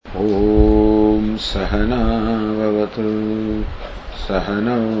ॐ सहना भवतु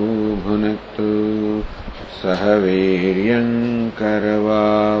सहनौ भुनक्तु सह वीर्यं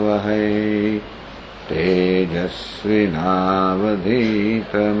करवावहै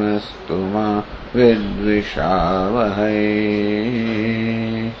तेजस्विनावधीतमस्तु मा विद्विषावहै।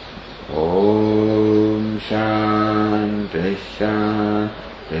 ॐ शान्ति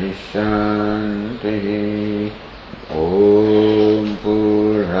शान्ति शान्तिः। ॐ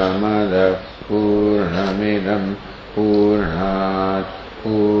पूर्णमदः पूर्णमिदं पूर्णात्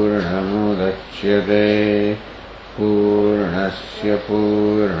पूर्णमुदच्यते पूर्णस्य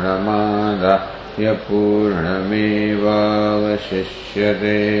पूर्णमादाय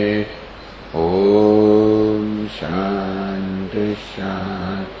पूर्णमेवावशिष्यते। ॐ शान्ति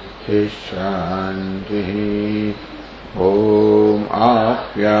शान्ति शान्तिः। ॐ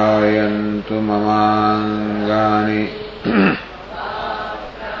आप्यायन्तु ममाङ्गानि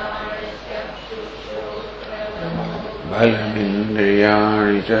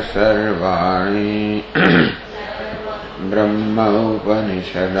बलमिन्द्रियाणि च सर्वाणि ब्रह्म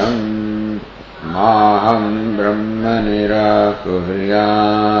उपनिषदम् माहं ब्रह्म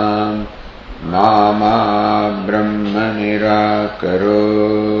निराकुर्याम् मा ब्रह्म निराकरोत्।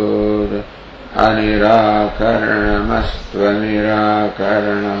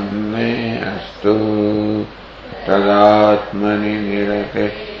 अनिराकरणमस्त्वनिराकरणं मे अस्तु। तदात्मनि निरते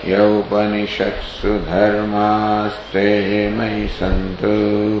यौपनिषत्सु धर्मास्ते मयि सन्तु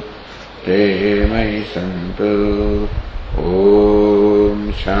ते मयि सन्तु। ॐ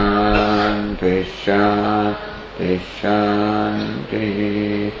शान्ति शान्ति शान्तिः।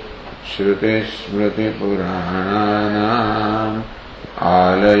 श्रुतिस्मृतिपुराणानाम्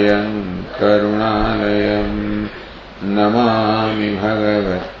आलयं करुणालयं नमामि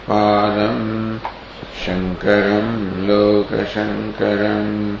भगवत्पादम् शङ्करं लोकशङ्करं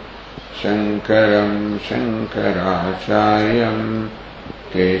शङ्करं शङ्कराचार्यं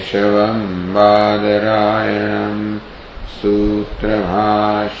केशवं बादरायणं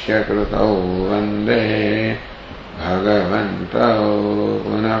सूत्रभाष्यकृतौ वन्दे भगवन्तौ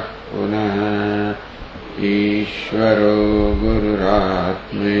पुनः पुनः। ईश्वरो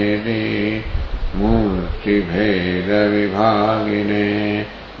गुरुरात्मेति मूर्तिभेदविभागिने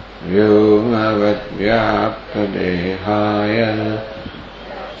व्योमवद्व्याप्तदेहाय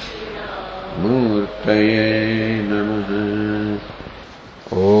मूर्तये नमः।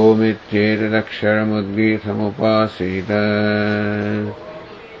 ओमित्येतदक्षरमुद्गीतमुपासीत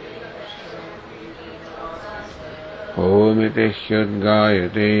ओमिति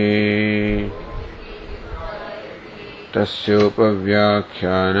ह्युद्गायते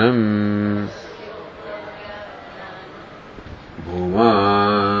तस्योपव्याख्यानम् भूमा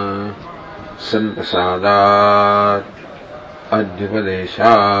सम्प्रसादात्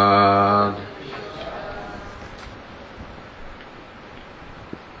अध्युपदेशात्।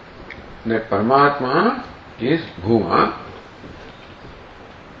 That Paramatma is Bhuma.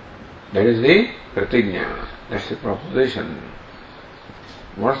 That is the Pratigna. That's the proposition.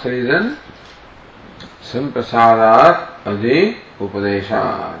 What's the reason? Samprasadat adi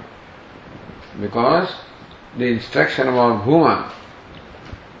upadeshat. Because the instruction about Bhuma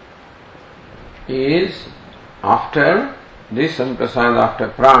is after this Samprasad, after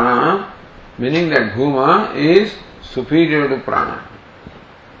Prana, meaning that Bhuma is superior to Prana.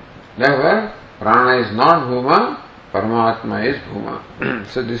 Therefore, Prana is not Bhuma, Paramatma is Bhuma.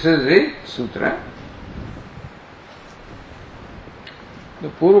 So this is the sutra. The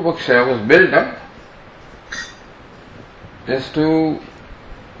Purva Paksha was built up as to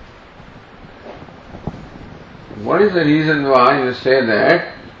what is the reason why you say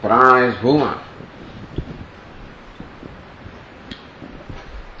that Prana is Bhuma.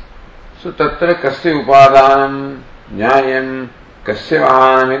 So tatra kasya upadanam nyayam kasya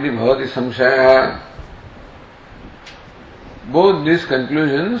vahanamiti bhavati samshaya. Both these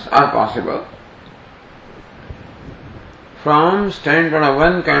conclusions are possible. From standpoint of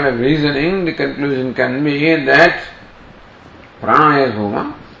one kind of reasoning, the conclusion can be that Prana is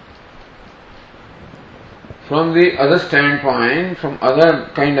Bhuma. From the other standpoint, from other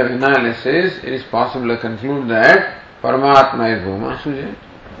kind of analysis, it is possible to conclude that Paramatma is Bhuma. Sujay?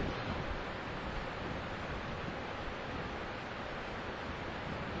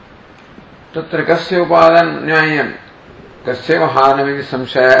 Tatra kasya upadan nyayam kasya vahanamiti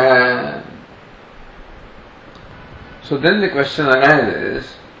samshaya. So then the question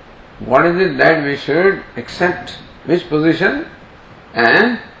arises, what is it that we should accept? Which position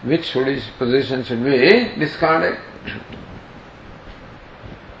and which position should be discarded?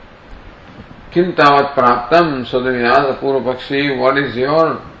 Kim tavat praptam, so the Vyasa Purva Pakshi, what is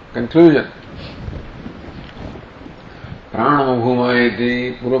your conclusion. Prana bhuma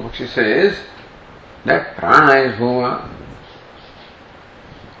iti, Purvapakshi says that prana is bhuma.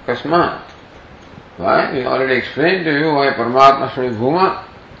 Kasmat. Why? We already explained to you why Paramatma should be bhuma.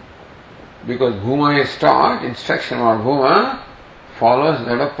 Because bhuma is taught, instruction about bhuma follows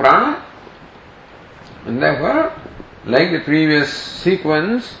that of prana. And therefore, like the previous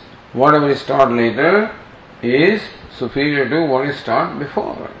sequence, whatever is taught later is superior to what is taught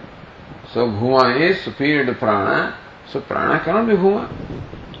before. So bhuma is superior to prana, so prana cannot be bhuma.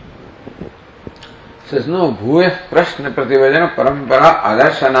 Says no, bhuyah prashna prativajana parampara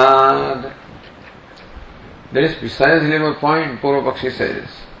adarsanad. That is precisely my point, Purvapakshi says.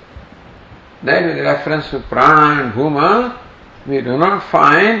 That with reference to prana and bhuma, we do not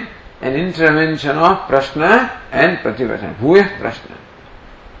find an intervention of prashna and prativajana. Bhuyah prashna.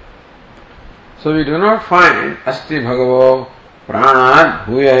 So we do not find asti bhagavo pranad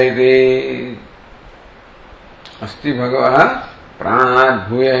bhuya iti. Asti bhagavah pranad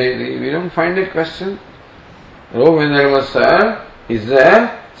bhuya iti. We don't find that question. Oh, when there was, sir, is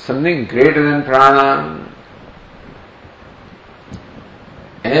there something greater than prana?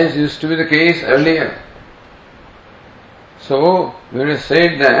 As used to be the case earlier. So, when we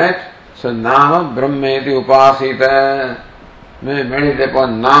said that, so nama brahmeti upasita, may meditate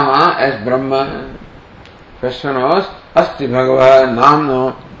upon nama as Brahma. Question was, asti bhagavah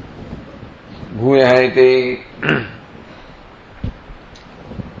namno bhuya iti.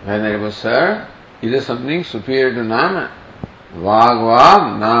 Venerable sir, is there something superior to nama?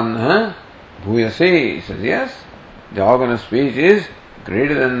 Vagvav namna bhuyase. He says, yes, the organ of speech is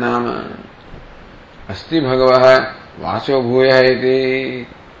greater than nama. Asti bhagavah vacho bhuya iti.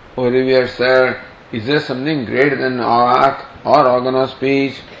 O revered sir, is there something greater than vak or organ of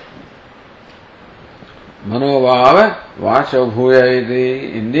speech? Manobhava vacho bhuya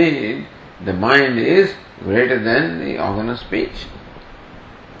iti. Indeed, the mind is greater than the organ of speech.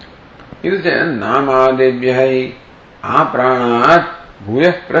 It is a namadebhyai apranat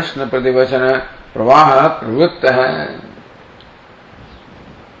bhuyah prashna prativachana pravaha pravrittah.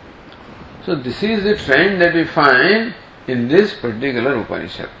 So this is the trend that we find in this particular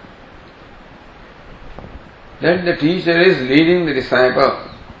Upanishad. That the teacher is leading the disciple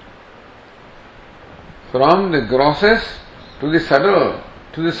from the grossest to the subtle,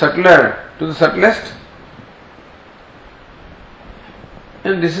 to the subtler, to the subtlest.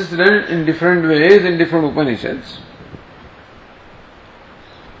 And this is done in different ways in different Upanishads.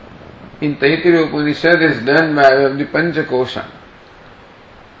 In Taittiriya Upanishad is done by the Panchakosha.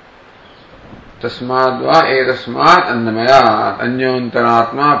 Tasmadva etasmat annamayat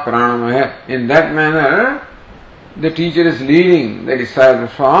anyantaratma pranamaya. In that manner, the teacher is leading the disciple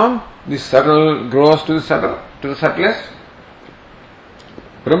from the subtle gross to the subtle, to the subtlest.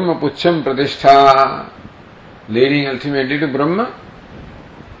 Brahma pucham pratishtha, leading ultimately to Brahma.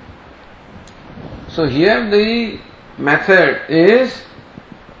 So here the method is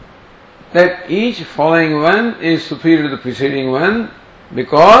that each following one is superior to the preceding one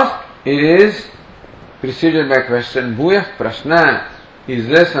because it is preceded by question bhuyah prashna. Is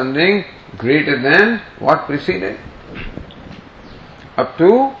there something greater than what preceded? Up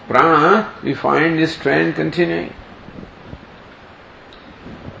to prana, we find this trend continuing.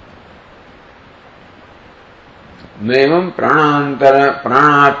 Nevam pranantara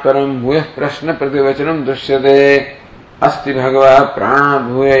pranatparam bhuyah prashna prativachanam dushyate asti bhagavah pranat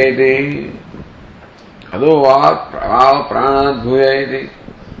bhuya iti ado va pranat bhuya iti.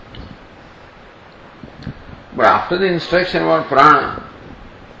 But after the instruction about prana,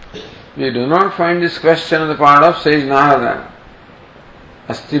 we do not find this question on the part of sage Narada.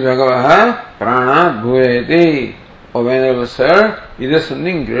 Asti bhagavah pranat bhuya iti. O Venerable Sir, is there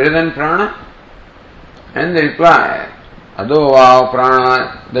something greater than prana? And they reply, Ado va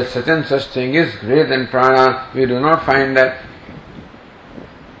prana, that such and such thing is greater than prana. We do not find that.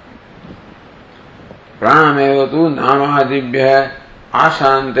 Pranameva tu namadibhyah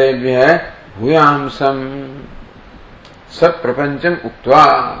ashantebhyah bhuyamsam saprapancham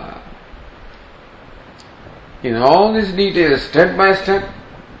uktva. In all these details, step by step,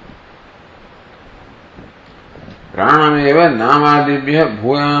 pranameva namadibhyah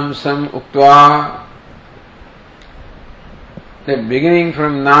bhuyamsam uktva. That beginning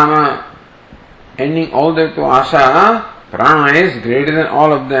from nama, ending all the way to asha, prana is greater than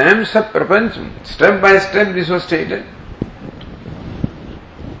all of them, saprapancham. Step by step this was stated.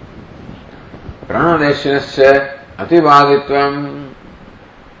 Pranadeshanasya ativaditvam.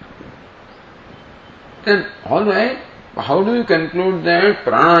 Then, alright, how do you conclude that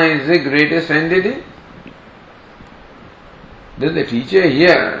prana is the greatest entity? Then the teacher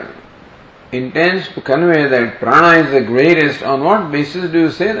here intends to convey that prana is the greatest. On what basis do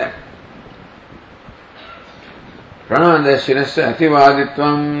you say that? Pranadarshirasya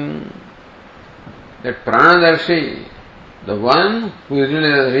ativaditvam. That pranadarshi, the one who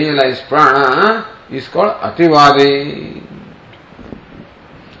really realized prana, is called ativadi.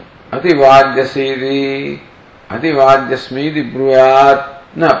 Ativadyasidi, ativadyasmidi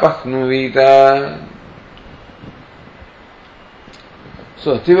bruyat, na paknuvita.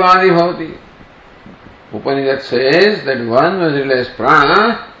 So ativadi bhavati. Upanishad says that one who realizes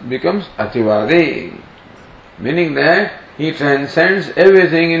prana becomes ativadi, meaning that he transcends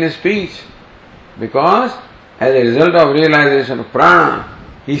everything in his speech, because as a result of realization of prana,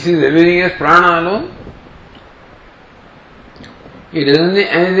 he sees everything as prana alone. He doesn't need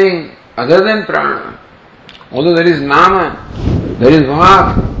anything other than prana. Although there is nama, there is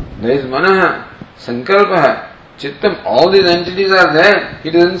vak, there is manaha, sankalpa, chittam, all these entities are there. He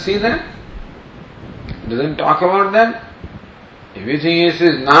doesn't see them. Doesn't talk about them. Everything is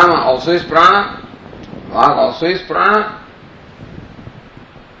nama, also is prana. Vak also is prana.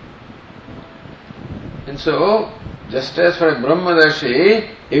 And so, just as for a Brahmadarshi,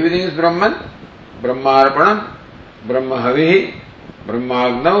 everything is Brahman, Brahmarpanam, Brahmahavihi,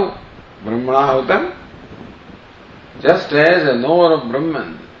 Brahmagnau, Brahmanahutam. Just as a knower of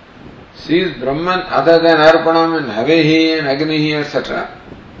Brahman sees Brahman other than Arpanam and Havehi and Agnihi, etc.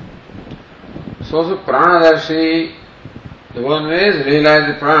 So Pranadarshi, the one who has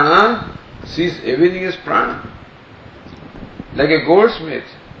realized the prana, sees everything as prana. Like a goldsmith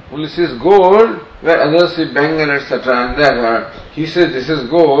only sees gold where others see bangle, etc. And therefore he says this is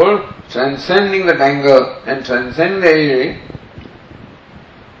gold, transcending the bangle and transcending the earring.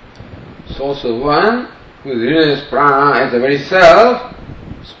 So one who realizes prana as the very self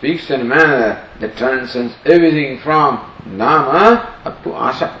speaks in a manner that transcends everything from nama up to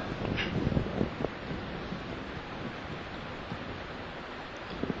asha.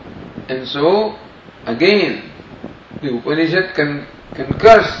 And so, again, the Upanishad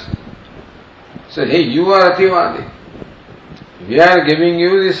concurs. So, hey, you are Ativadi. We are giving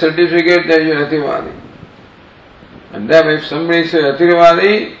you the certificate that you are Ativadi. And therefore, if somebody says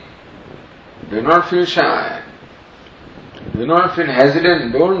Ativadi, do not feel shy. Do not feel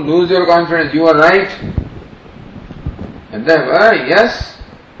hesitant. Don't lose your confidence. You are right. And therefore, yes,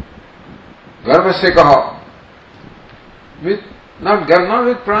 garva se kaho. Not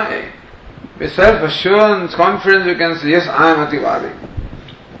with pride. With self-assurance, confidence, you can say, yes, I am Ativadi.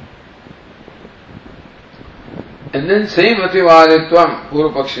 And then same Ativaditvam,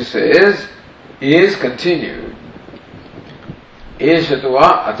 Purvapakshi says, is continued.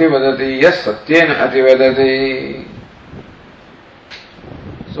 Eshatva Ativadati, yes, Satyena Ativadati.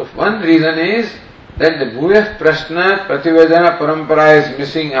 So one reason is that the Bhuyah Prashna Prativadana Parampara is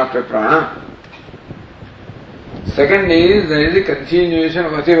missing after prana. Second is, there is a continuation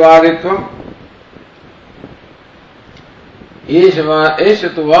of Ativaditvam. Eshatva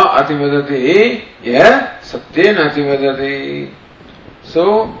Ativadati, yeah, Satyena Ativadati.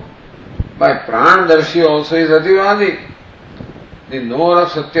 So, by Pranadarshi also is Ativadi. The knower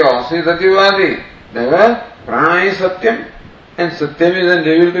of Satya also is Ativadi. Therefore, Prana is Satyam, and Satyam is then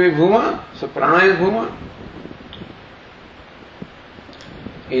revealed to be Bhuma. So, Prana is Bhuma.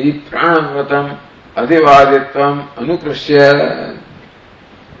 Idi Pranavatam Ativaditvam Anukrishya.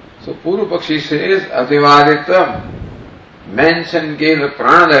 So, Purvapakshi says Ativaditvam. Mention gave the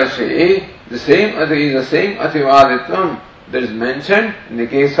Pranadarshi, the same Ativaditvam that is mentioned in the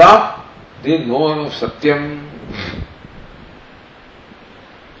case of the knower of Satyam.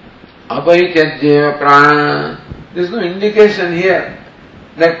 Aparityajyeva prana. There is no indication here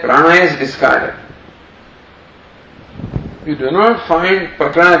that prana is discarded. We do not find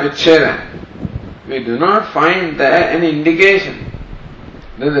prakrana vichcheda. We do not find there any indication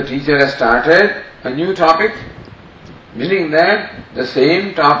that the teacher has started a new topic, meaning that the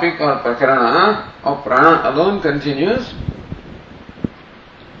same topic or prakarana of prana alone continues.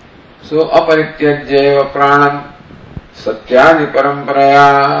 So, aparityajyeva pranam satyadi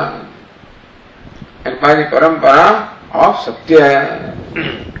paramparaya. And by the parampara of Satya.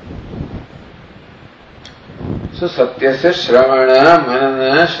 So Satya se Shravana,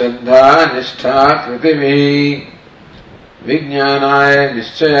 Manana, Shraddha, Nishtha, Kritivi, Vijnanaya,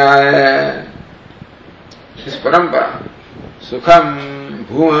 Nischayaya. This parampara. Sukham,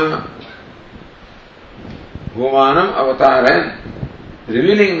 Bhuma, Bhumanam Avataran.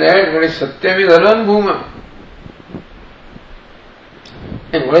 Revealing that what is Satyam is alone Bhuma.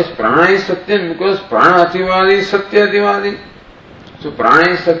 And what is Prana is Satyam? Because Prana Ativadi is Satya Ativadi. So Prana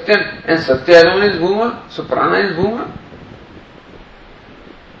is Satyam and Satya alone is Bhuma. So Prana is Bhuma.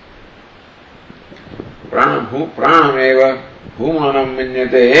 pranameva bhumanam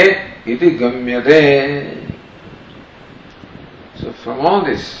minyate iti gamyate. So from all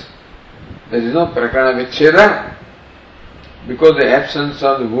this, there is no prakarana vicheda, because the absence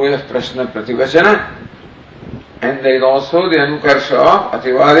of the bhuya prashna prativachana, and there is also the anukarsha of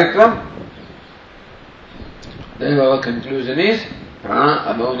ativaditvam. Then our conclusion is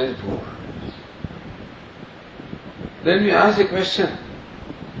prana alone is bhuma. Then we ask a question.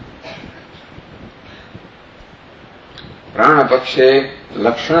 Prana pakshe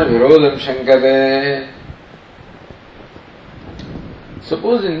lakshana virodham shankate.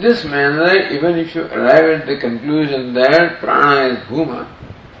 Suppose in this manner, even if you arrive at the conclusion that prana is bhuma,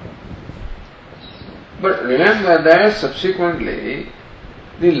 but remember that subsequently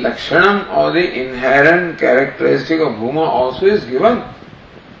the lakshanam or the inherent characteristic of bhuma also is given.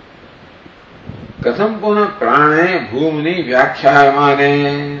 Katham puna prane bhumni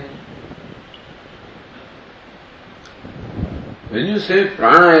vyakhyayamane. When you say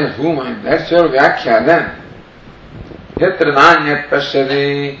prana is bhuma, that's your vyakhya then. Yatra nanyat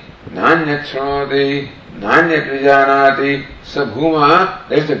pashyati, nanyat shrunoti, nanyat vijanati, sa bhuma,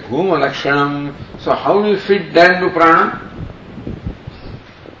 that's the bhuma lakshanam. So how do you fit that into prana?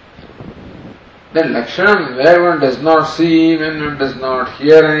 That lakshanam where one does not see, when one does not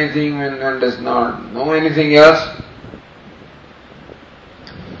hear anything, when one does not know anything else.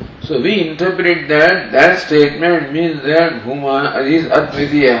 So we interpret that statement means that bhuma is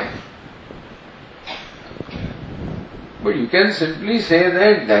advitiya. But you can simply say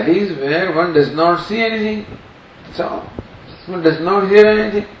that is where one does not see anything. So one does not hear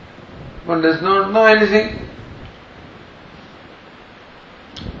anything. One does not know anything.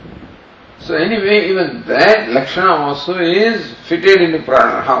 So anyway, even that lakshana also is fitted into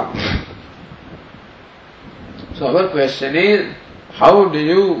prana. How? So our question is, how do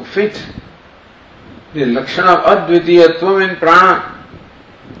you fit the lakshana of advitiyatvam in prana?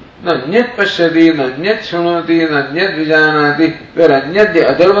 Na anyat pashyati, na anyat shrunoti, na anyat vijanati, where anyat, the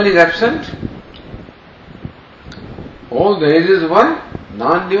other one is absent. All there is one,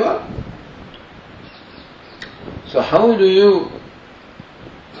 non-dual. So how do you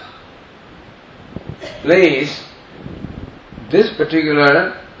place this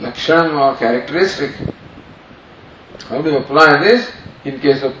particular lakshana or characteristic? How do you apply this in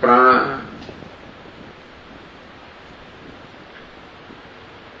case of prana?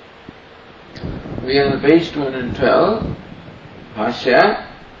 We are on page 212, Bhashya,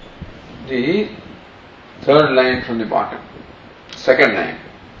 the third line from the bottom, second line.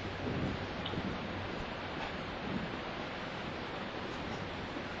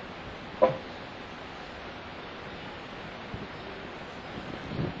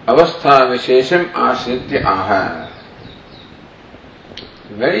 Avastha vishesham ashritya aha.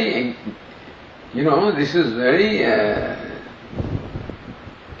 Very, this is very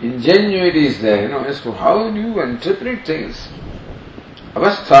ingenuity is there, as to how do you interpret things.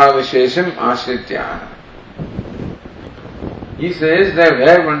 Avastha vishesham ashritya. He says that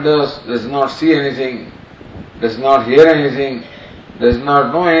where one does not see anything, does not hear anything, does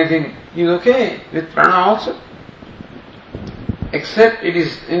not know anything, is okay with prana also. Except it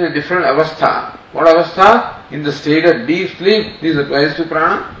is in a different avastha. What avastha? In the state of deep sleep, this applies to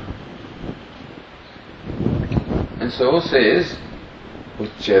prana. And so says,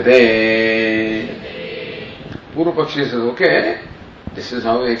 Uchyate. Purupakshi says, okay, this is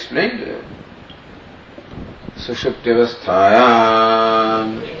how we explain to you.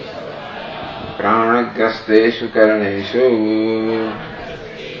 Sushuptyavasthayam pranagrasteshu karaneshu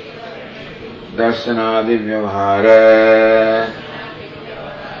darsanadi vyavhara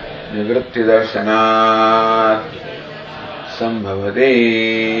nivritti darshanat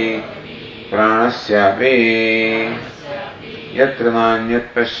sambhavati pranasyapi yatra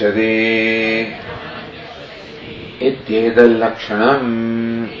nanyat pashyati ityedal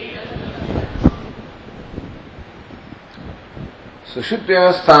lakshanam.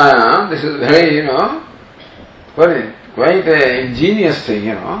 Sushuptyavasthayam, this is very, quite an ingenious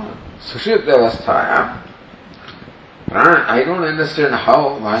thing, Sushuptyavasthayam. Prana, I don't understand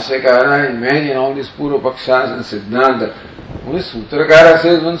how Bhashyakara imagine all these Purvapakshas and Siddhanta. Only Sutrakara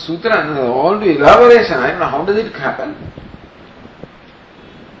says one sutra and all the elaboration. I don't know how does it happen.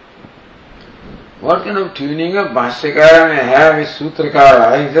 What kind of tuning of Bhashyakara may have with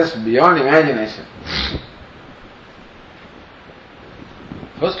Sutrakara is just beyond imagination.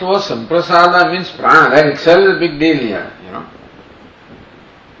 First of all, Samprasada means prana. That itself is a big deal here,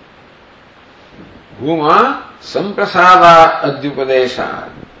 Bhuma Samprasada Adyupadesha.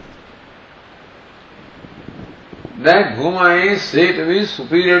 That Bhuma is said to be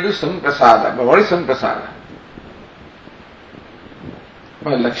superior to Samprasada. But what is Samprasada?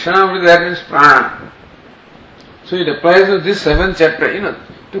 But Lakshana, that means prana. So it applies to this 7th chapter,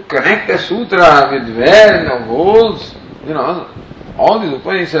 to connect a sutra with where in the holes, all these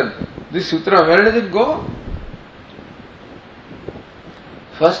Upanishads, this sutra, where does it go?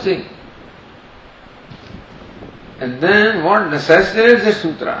 First thing. And then what necessitates the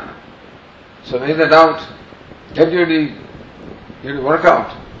sutra? So where is the doubt? That you have to work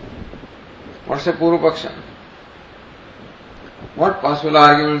out. What's the Purva Paksha? What possible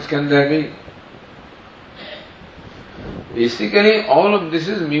arguments can there be? Basically, all of this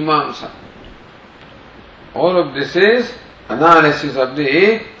is Mimamsa. All of this is analysis of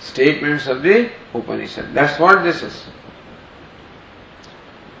the statements of the Upanishad. That's what this is.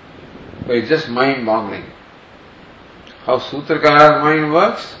 But it's just mind-boggling. How Sutrakara's mind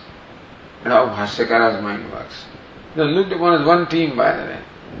works and how Bhashyakara's mind works. They are looked upon as one team, by the way.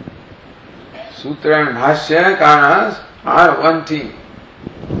 Sutra and Bhashyakaras are one team.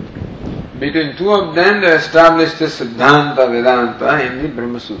 Between two of them, they established the Siddhanta Vedanta in the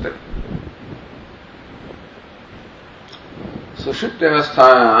Brahma Sutra.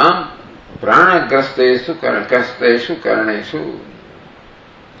 Sushuptavasthayam pranagrasteshu karkasteshu karaneshu.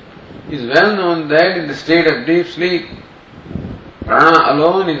 It is well known that in the state of deep sleep, prana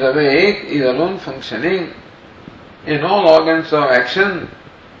alone is awake, is alone functioning. In all organs of action,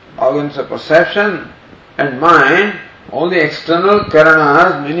 organs of perception and mind, all the external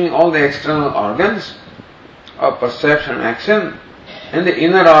karanas, meaning all the external organs of perception and action, and the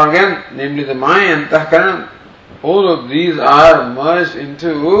inner organ, namely the mind, antahkarana, all of these are merged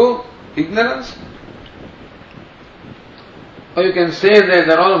into ignorance. Or you can say that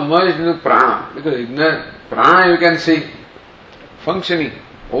they are all merged into prana, because prana you can see functioning.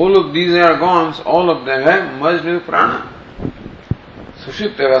 All of these are gone, all of them have merged into prana.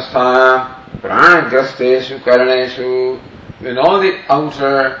 Sushuptavastha pranagrasteshu karaneshu, when all the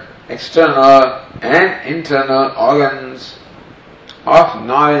outer, external and internal organs of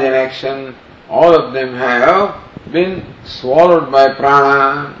knowledge and action, all of them have been swallowed by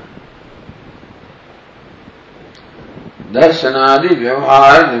prana. Darshanadi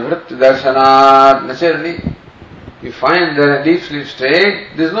vyavahar nivritti darshanat. Naturally, you find that in a deep sleep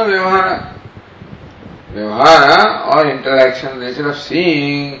state, there is no vyavahara. Vyavahara or interaction, nature of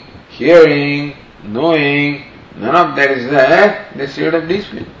seeing, hearing, knowing, none of that is there in the state of deep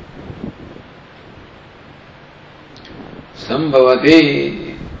sleep.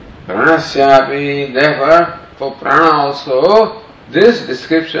 Sambhavati pranasyapi. Therefore, for prana also, this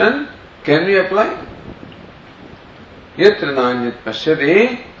description can be applied. Yatra nanyat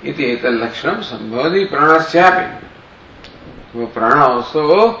pashyati iti etal lakshanam sambhavati pranasyapi. For prana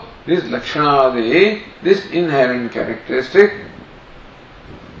also, this lakshanadi, this inherent characteristic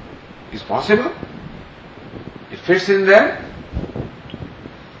is possible. It fits in there.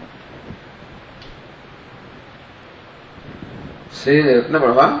 Say Ratna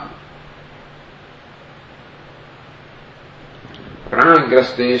Prabha.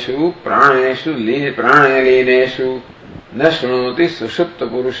 Pranagrasteshu praneshu pranaleneshu na shrunoti sushupta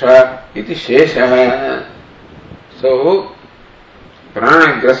purusha iti shesha. So,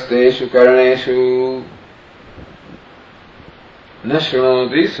 pranagrasteshu karaneshu na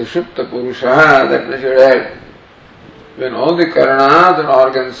shrunoti sushupta purusha. That means you read. When all the karanas and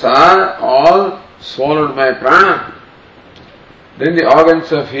organs are all swallowed by prana, then the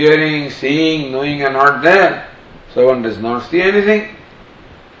organs of hearing, seeing, knowing are not there. So one does not see anything.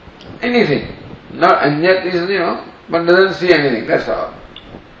 Anything. Not, and yet is, but doesn't see anything, that's all.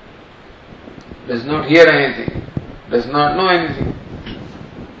 Does not hear anything. Does not know anything.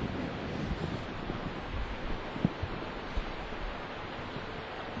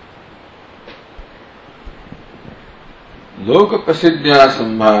 Loka prasidhya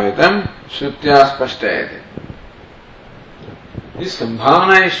sambhavitam shrutya spashtayate. This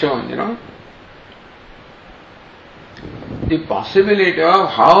sambhavana is shown, the possibility of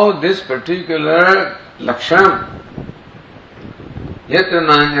how this particular lakshana, yatra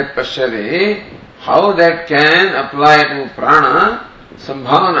nanyat pashyati, how that can apply to prana,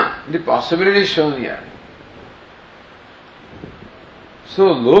 sambhavana, the possibility is shown here.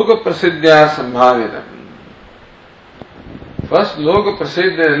 So, loka prasidhya sambhavitam. First, loka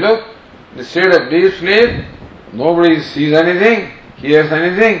prasidhya, look, the state of deep sleep, nobody sees anything, hears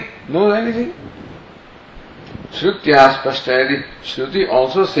anything, knows anything. Shrutya spashtayati. Shruti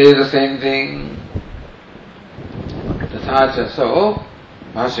also says the same thing. Tathacha. So,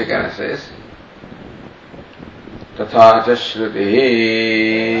 Bhashyakara says, Tathacha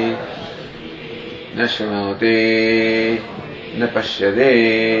shruti na shrunoti na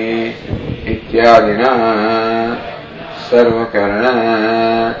pashyade ityadina सर्वकरण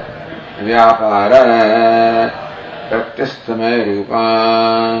व्यापार प्रत्यस्तमय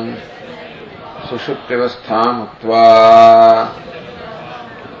रूपान् सुषुप्त्यवस्था मुक्त्वा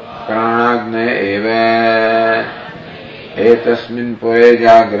प्राणाग्नय एव एतस्मिन् पुरे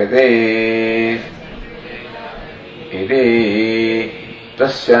जाग्रते इति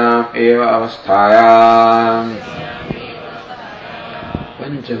तस्याम् एव अवस्थायाम्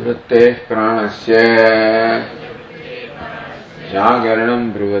पंचवृत्तेः प्राणस्य जागरणं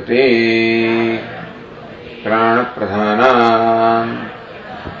ब्रुवते प्राणप्रधानाम्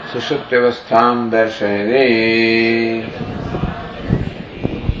सुषुप्त्यवस्थां दर्शयते.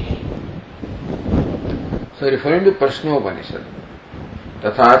 So referring to Prashnopanishad,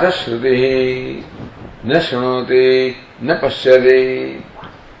 तथा च श्रुतिः न शृणोति न पश्यति.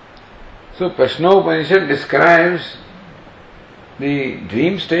 So Prashnopanishad describes the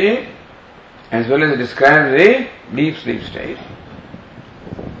dream state as well as describes the deep sleep state.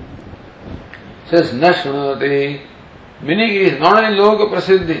 Says na shunati, meaning it is not only loka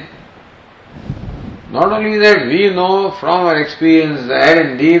prasiddhi. Not only that we know from our experience that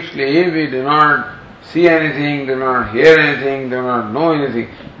in deep sleep we do not see anything, do not hear anything, do not know anything.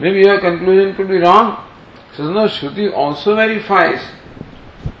 Maybe your conclusion could be wrong. So no, Shruti also verifies.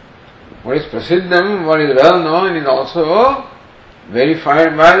 What is prasiddham, what is well known is also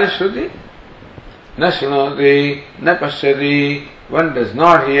verified by the Shruti. Na shunati, na pashyati, one does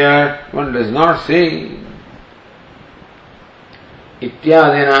not hear, one does not see.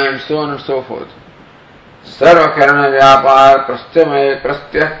 Ityadina and so on and so forth. Sarva karana vyapar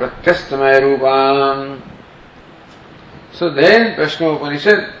pratyastamaya rupam. So then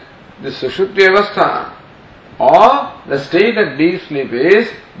Prashnopanishad, the Sushupti Avastha or the state of deep sleep is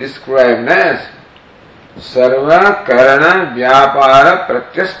described as Sarva karana vyapara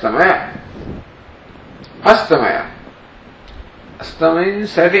pratyastamaya. Astamaya. Astama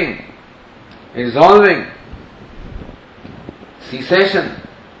means setting, dissolving, cessation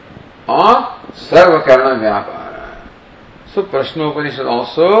of Sarva Karana Vyapara. So Prashnopanishad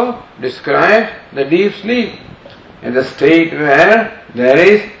also describes the deep sleep in the state where there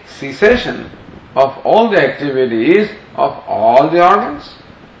is cessation of all the activities of all the organs.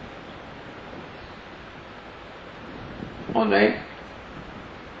 Alright.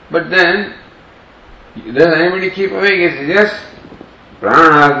 But then, does anybody keep awake? It's yes.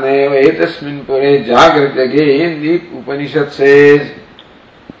 Pranagnaya etasmin pure jagrat. Again, the Upanishad says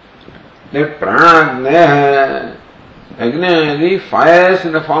that pranagnaya, Agnya, the fires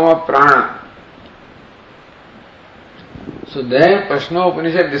in the form of prana. So there Prashna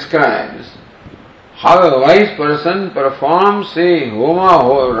Upanishad describes how a wise person performs a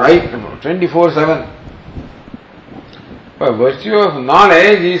homa right 24/7. By virtue of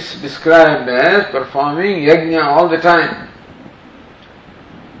knowledge is described as performing yajna all the time.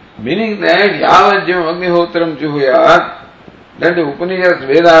 Meaning that yavajyam agnihotram juhuyat, that the Upanishad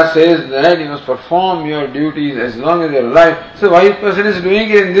Veda says that you must perform your duties as long as you are alive. So a wise person is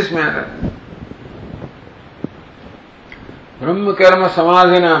doing it in this manner. Brahma karma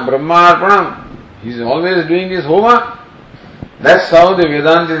samadhina brahmarpanam. He is always doing his homa. That's how the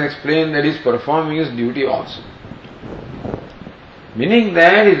Vedantas explain that he is performing his duty also. Meaning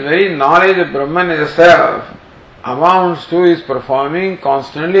that his very knowledge of Brahman as a self amounts to his performing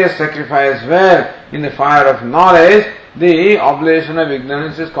constantly a sacrifice where in the fire of knowledge the oblation of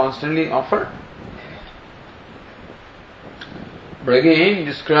ignorance is constantly offered. But again,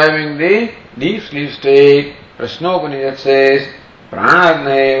 describing the deep sleep state, Prashnopanishad says,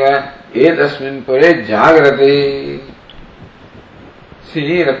 Pranagnayeva etasmin pure jagrate.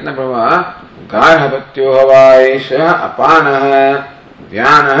 See, Ratnaprabha, Garhabhatyo havaisha apanaha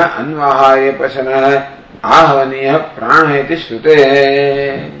vyanaha anvahaya pasanaha ahvaniya pranahiti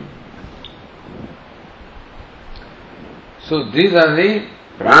shrute. So these are the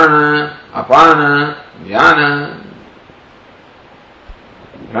prana, apana, vyana.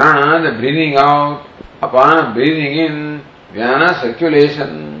 Prana, the breathing out, apana, breathing in, vyana,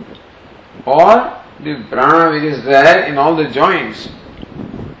 circulation, or the prana which is there in all the joints.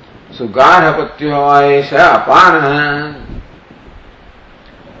 So Garhapatyo havaisha apana.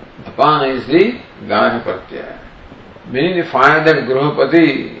 Apana is the Garhapatya, meaning the fire that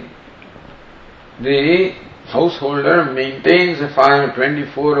Grihapati, the householder, maintains a fire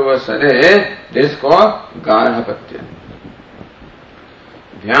 24 hours a day. This is called Garhapatya.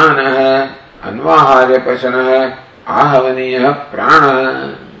 Vyanaha anvaharya pasanaha ahavaniya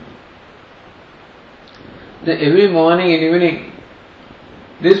prana. Then every morning and evening,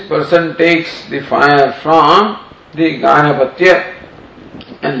 this person takes the fire from the Garhapatya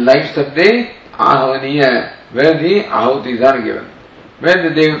and lights up the Ahavaniya, where the ahutis are given. Where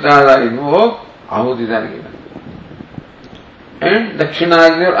the devatas are invoked, ahutis are given. And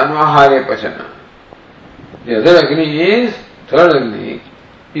Dakshinagni or Anvahare Pachana. The other Agni is, third Agni,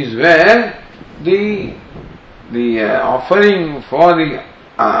 is where the offering for the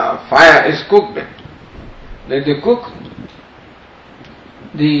fire is cooked. Like they cook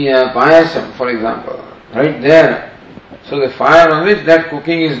the payasam, for example, right there. So the fire on which that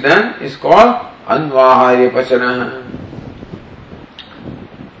cooking is done is called Anvaharya Pachana.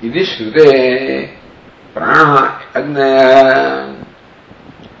 Idi Shrute Prana Agnaya.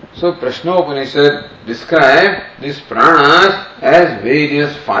 So Prashnopanishad describe these pranas as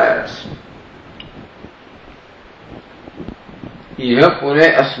various fires. Yah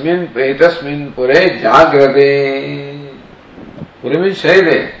pure asmin petasmin pure jagrate. Pure means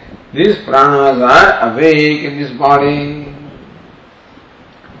shaire. These pranas are awake in this body.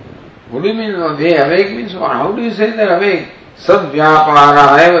 What do you mean they awake means what? How do you say they are awake?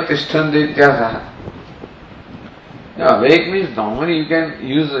 Sadvyapara eva tishthanti ityasah. Awake means normally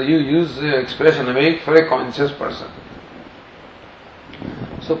you use the expression awake for a conscious person.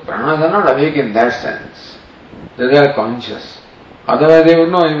 So pranas are not awake in that sense. That they are conscious. Otherwise they would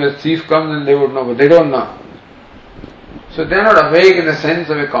know. If a thief comes then they would know, but they don't know. So they are not awake in the sense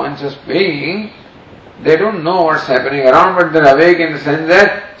of a conscious being. They don't know what's happening around, but they are awake in the sense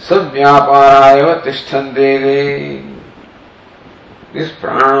that Sadvyapara tishthanti. This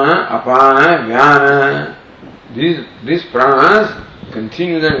prana, apana, vyana, these pranas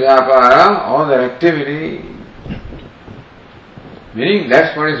continue their vyapara or their activity. Meaning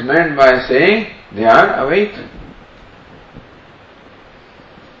that's what is meant by saying they are awake.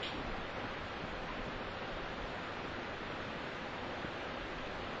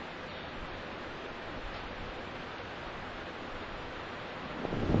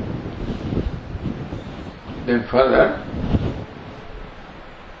 Then further,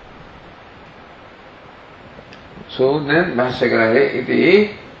 so then Bhashyakara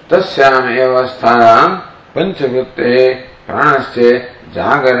iti tasyam evasthayam panchavrutte pranasya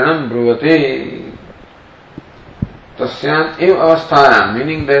jagaranam bruvati. Tasyam evasthayam,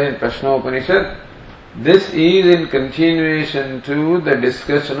 meaning that in Prashnopanishad, this is in continuation to the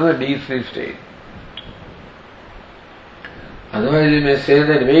discussion of the deep sleep state. Otherwise you may say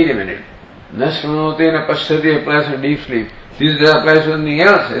that, wait a minute, na shrunote na pashyati applies to deep sleep. This applies to something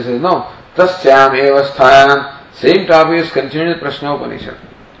else. He says, no. Tasyam evasthayam. Same topic is continued in Prashnopanishad.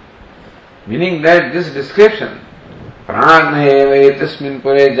 Meaning that this description, Pranagnahe tasmin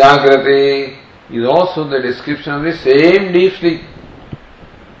pure jagrate, is also the description of the same deep sleep.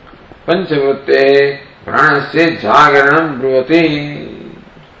 Panchavrutte pranasya jagaranam bruvati.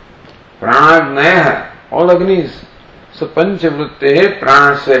 Pranagnahe, all agnis. So Panchavrutte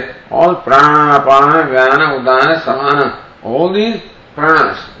pranasya, all prana, apana, vyana, udana, samana, all these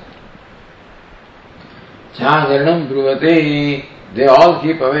pranas. Jagaranam bruvati, they all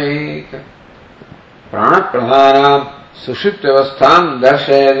keep awake. Prana pradhanam sushupta avastham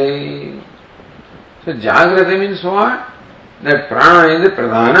darshayati. So jagrati means what? That prana is the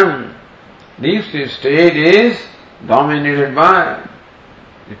pradhanam. Deep sleep state is dominated by.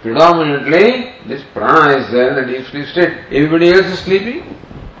 Predominantly, this prana is there in the deep sleep state. Everybody else is sleeping.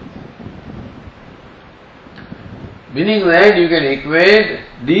 Meaning that you can equate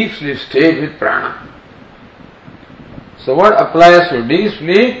deep sleep state with prana. So what applies to deep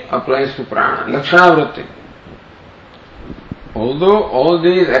sleep applies to prana, lakshana vritti. Although all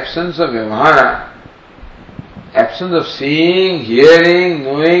these absence of vyavahara, absence of seeing, hearing,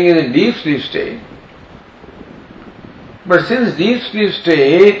 knowing is in deep sleep state, but since deep sleep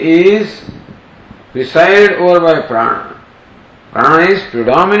state is presided over by prana, prana is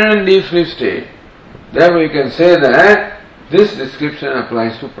predominant in deep sleep state, therefore you can say that this description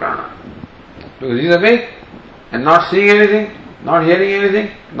applies to prana. Because he is awake and not seeing anything, not hearing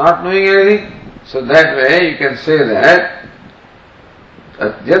anything, not knowing anything. So that way you can say that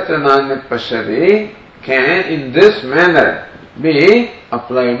Yatra Nanyat Pashyati can in this manner be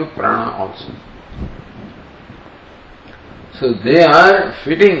applied to prana also. So they are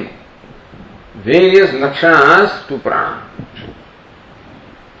fitting various lakshanas to prana.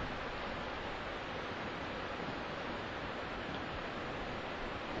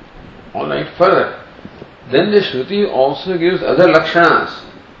 Alright, further. Then the Shruti also gives other lakshanas.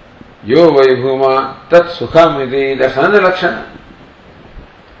 Yo vaibhuma tat sukham iti, that's another lakshana.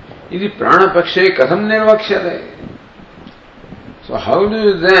 Iti prana pakshe katham nirvakshate. So how do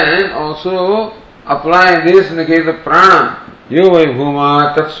you then also apply this in the case of prana? Yo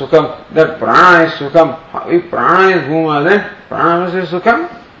vaibhuma tat sukham, that prana is sukham. If prana is bhuma, then prana must be sukham.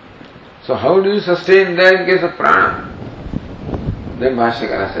 So how do you sustain that in case of prana? Then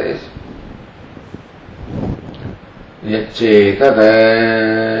Bhashyakara says, Yacchetat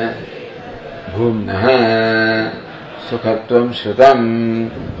bhumnah sukhatvam shrutam.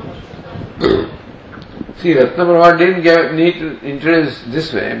 See, Ratnaprabha didn't need to introduce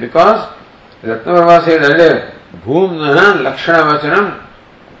this way because Ratnaprabha said earlier, Bhumnah lakshana vachanam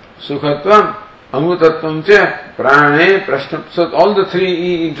sukhatvam amrutatvam cha prane prashna. So all the three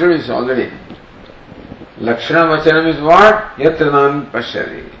he introduced already. Lakshana vachanam is what? Yatranam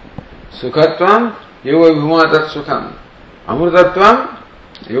pashyati. Sukhatvam yovai bhuma tat sukham. Amrutatvam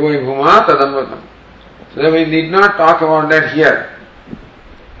yovai bhuma tad amrutam. So we need not talk about that here.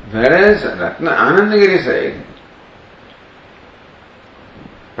 Whereas Anandagiri said,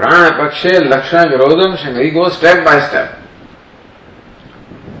 Prana Pakshe Lakshana Virodham Shankar, he goes step by step.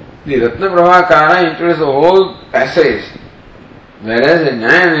 The Ratna Prabhakara introduces the whole passage, whereas the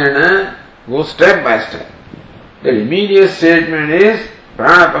Nyaya Nirnaya goes step by step. The immediate statement is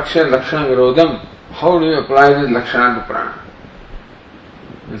Prana Pakshe Lakshana Virodham. How do you apply this Lakshana to Prana?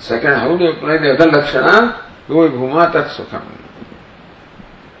 And second, how do you apply the other Lakshana? Yoi Bhuma Tat Sukham.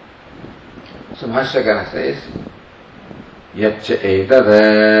 So Bhashyakara says, Yaccha etad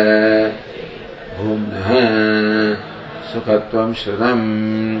bhumnah sukhatvam shrutam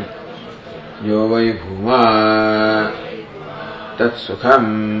yo vai bhuma tat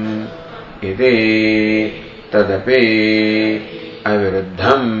sukham iti tadapi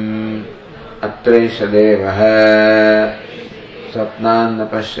aviruddham atreisha devah sapnan na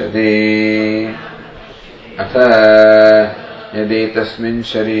pashyati atha यदि तस्मिन्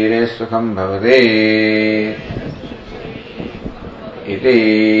शरीरे सुखं भवते इति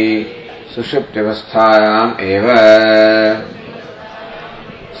सुषुप्त्यवस्थायाम् एव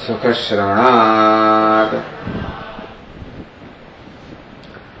सुखश्रवणात्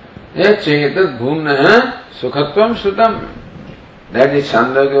यच्चेतद् भूम्नः सुखत्वं श्रुतम्. That is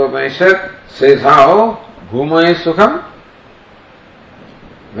Chandogya Upanishad says how Bhuma is sukham.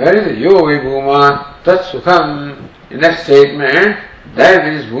 Where is it? Yo vai Bhuma tat sukham. In that statement, that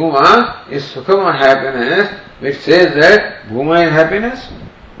is Bhuma is sukham or happiness, which says that Bhuma is happiness.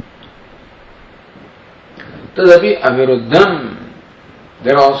 Tadapi aviruddham.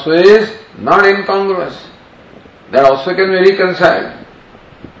 That also is not incongruous. That also can be reconciled.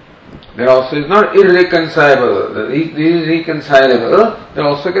 That also is not irreconcilable. That is reconcilable. That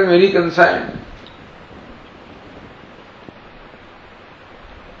also can be reconciled.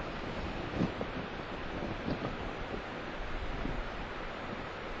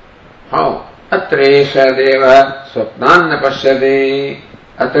 How? Atresha deva swapnan na pashyati.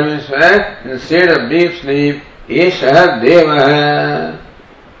 Atra means where? In the state of deep sleep, esha deva.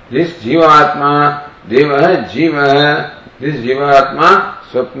 This jivatma, deva jiva. This jivatma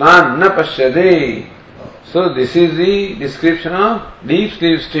swapnan na pashyati. So this is the description of deep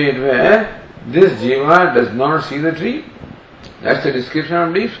sleep state where this jiva does not see the tree. That's the description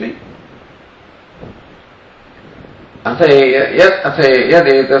of deep sleep.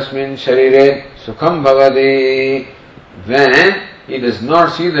 Yadetasmin sharire sukham bhavati. When he does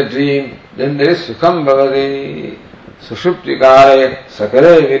not see the dream, then there is sukham bhavati. Sushuptikare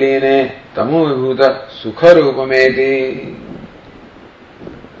sakare virine tamo vibhuta sukharupameti.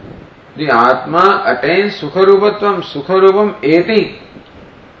 The Atma attains sukharupatvam, sukharupam eti.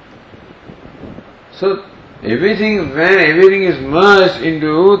 So everything, when everything is merged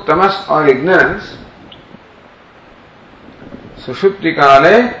into tamas or ignorance,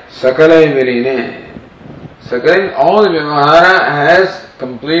 Sushuptikale Sakale Virine. Sakale, all the Vyavahara has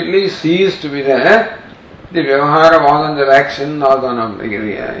completely ceased to be there. The Vyavahara of organs of action, organ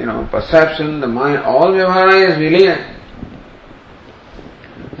of perception, the mind, all Vyavahara is Vilina.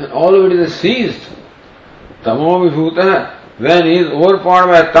 And all of it is ceased. Tamo Vibhuta, when he is overpowered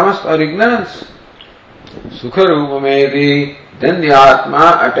by tamas or ignorance. Sukharupameti, then the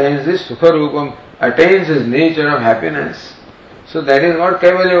Atma attains this Sukharupam, attains his nature of happiness. So that is what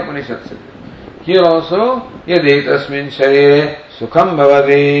Kaivalya Upanishad says. Here also, yadetasmin sharire sukham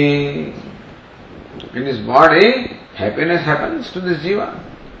bhavati. In his body, happiness happens to this jiva.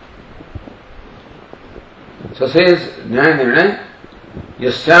 So says Nyaya Nirnaya,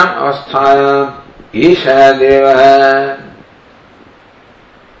 yasyam avasthayam isha deva.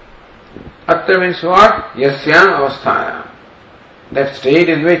 Atra means what? Yasyam avasthayam. That state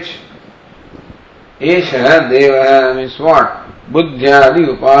in which Esha deva means what? Buddhyadi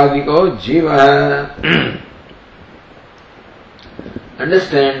upadiko jiva.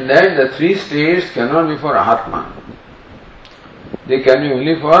 Understand that the three states cannot be for Atma. They can be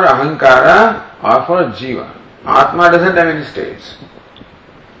only for Ahankara or for Jiva. Atma doesn't have any states.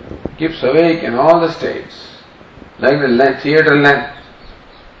 keeps awake in all the states, like the theatre lamp.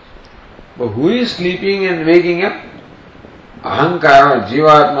 But who is sleeping and waking up? Ahankara,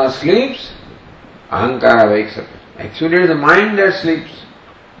 Jivatma sleeps, Ahankara wakes up. Actually it is the mind that sleeps,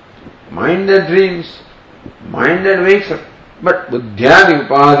 mind that dreams, mind that wakes up. But Buddhyadi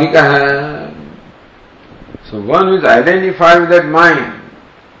Upadhikaha. So one who is identified with that mind.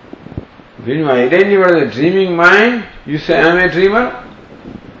 When you identify with the dreaming mind, you say I am a dreamer.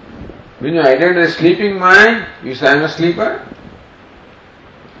 When you identify with the sleeping mind, you say I am a sleeper.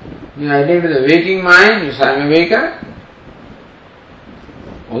 When you identify with the waking mind, you say I am a waker.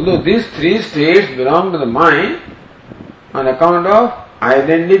 Although these three states belong to the mind, on account of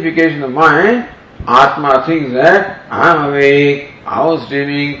identification of the mind, Atma thinks that I am awake, I was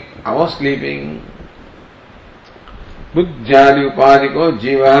dreaming, I was sleeping. Buddhyadi upadiko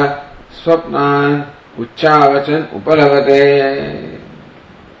jiva swapnan uchavachan upalavate.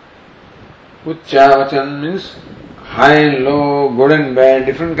 Uchavachan means high and low, good and bad,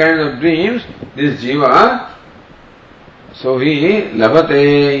 different kinds of dreams. This jiva, so he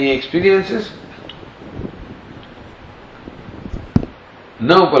lavate, he experiences.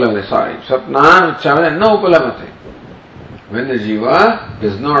 No upalavate, sorry. Swapnan uchavachan no upalavate. When the jiva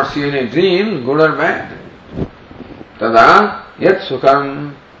does not see any dreams, good or bad. Tada yat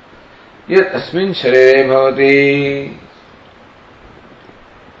sukham yat asmin sharire bhavati.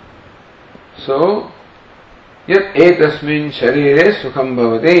 So, yat etasmin sharire sukham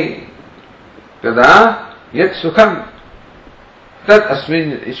bhavati. Tada yat sukham tad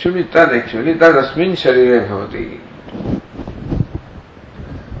asmin, it should be tad actually, tad asmin sharire bhavati.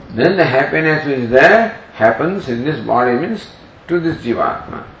 Then the happiness which is there happens in this body, means to this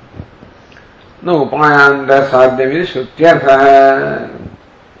jivatma. No upayanta sadhyamidi shrutyartha.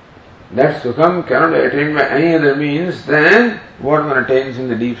 That sukham cannot be attained by any other means than what one attains in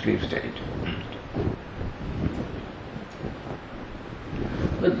the deep sleep state.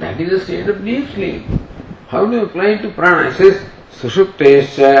 But that is the state of deep sleep. How do you apply it to prana? It says,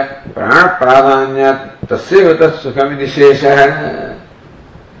 sushuptescha prana pradanyat tasya tat sukhamidi shesha.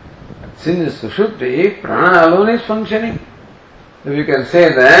 Since sushupti, prana alone is functioning. So we can say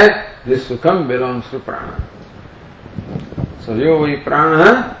that this sukham belongs to prana. So yo vi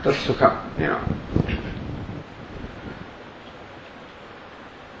prana tat sukham, you know.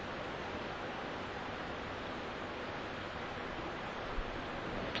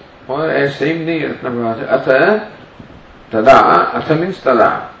 Or same thing, Atha, tada, Atha means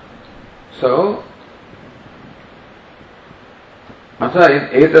tada. So, Atha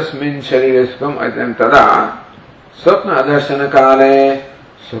etasmin sharire sukham atam tada, swapna adarshana kale,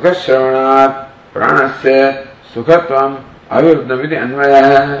 sukha shravanat, pranasya, sukhatvam, aviruddhamiti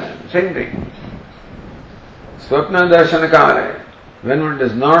anvaya. Same thing. Swapna darshana kale, when one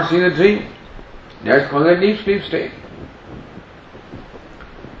does not see the dream, that's called a deep sleep state.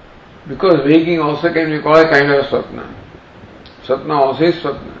 Because waking also can be called a kind of swapna. Swapna also is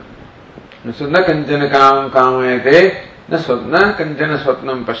swapna. Nasudna kanchana kam kamayate, na swapna kanchana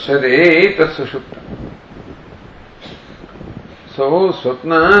swapnam pashyate tat sushupta. So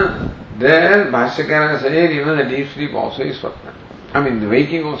swapna, there Bhashyakara says even the deep sleep also is swapna. I mean the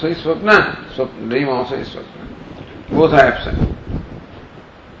waking also is swapna, dream also is swapna. Both are absent.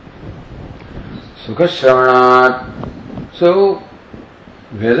 Sukha shravanat. So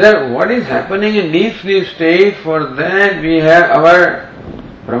whether what is happening in deep sleep state, for that we have our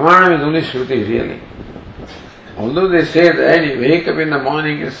pramana is only Shruti really. Although they say that you wake up in the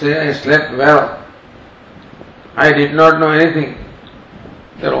morning and say, I slept well, I did not know anything,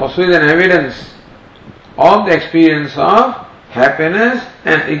 there also is an evidence of the experience of happiness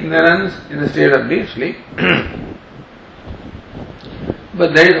and ignorance in the state of deep sleep.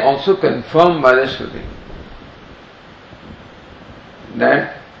 But that is also confirmed by the Shruti.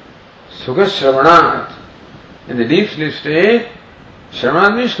 That Sukha Shravanat, in the deep sleep state,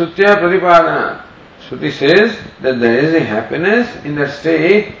 Shravanat means Shrutya Pradipadana. Shruti says that there is a happiness in that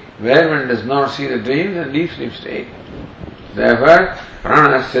state where one does not see the dreams in deep sleep state. Therefore,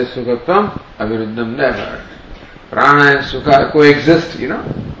 Pranasya Sukhatvam Aviruddham. Therefore, Prana and Sukha coexist, you know.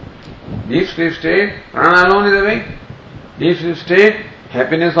 Deep sleep state, Prana alone is awake. Deep sleep state,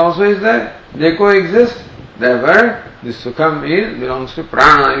 happiness also is there. They coexist. Therefore, this sukham belongs to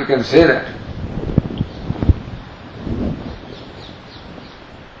prana, you can say that.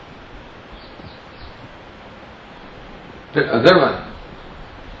 The other one.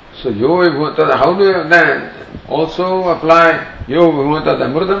 So, yo vibhutada, how do you then also apply yo vibhutada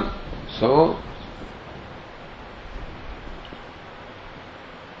amrutam? So,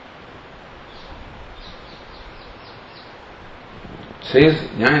 says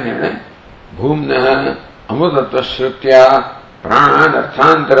Jnana Bhumna Amrutatva Shrutya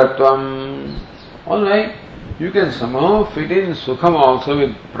Pranarthantaratvam. Alright, you can somehow fit in Sukham also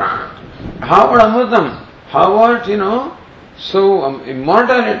with Prana. How about Amrutam? How about, so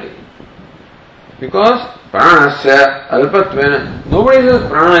immortality? Because Pranasya Alpatvena, nobody says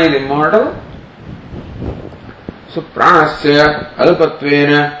Prana is immortal. So Pranasya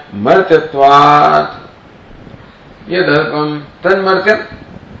Alpatvena Martyatvat Yadalpam Tanmartyam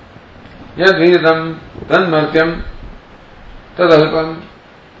Yadvidam Tanmartyam Tadalpam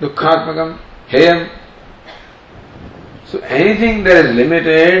Dukkhatmakam Heyam. So anything that is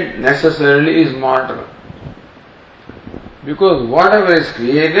limited necessarily is mortal. Because whatever is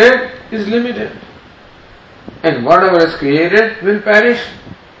created is limited. And whatever is created will perish.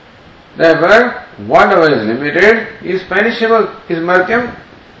 Therefore, whatever is limited is perishable, is martyam.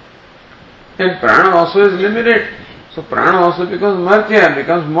 And prana also is limited. So prana also becomes martya,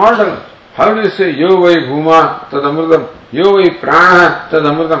 becomes mortal. How do you say, yo vai bhuma tadamrutam, yo vai prana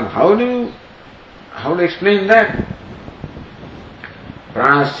tadamrutam? How do you explain that?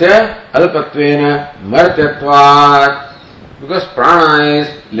 Pranasya alpatvena martyatvat. Because prana is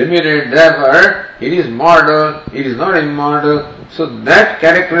limited, therefore it is mortal, it is not immortal. So that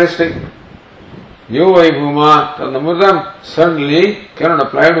characteristic, yo vai bhuma tadamrutam, certainly cannot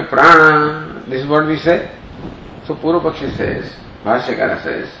apply to prana. This is what we say. So Purvapakshi says, Bhashyakara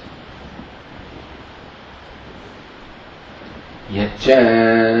says,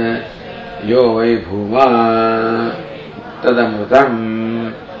 Yacha yo vai bhuma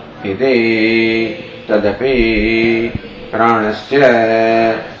tadamrutam ide tadapi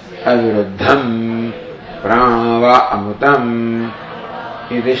pranasya aviruddham pranava amrutam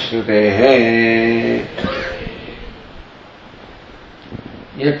ide shrutehe.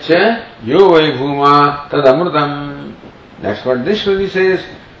 Yacha yo vai bhuma tadamrutam. That's what this Shruti says.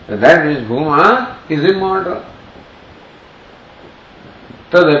 That means bhuma is immortal.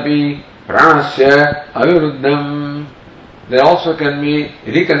 Tadapi pranasya aviruddham. They also can be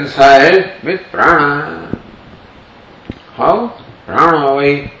reconciled with prana. How? Prana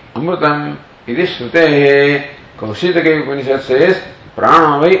vai amrutam iti shrutehe. Kaushitaka Upanishad says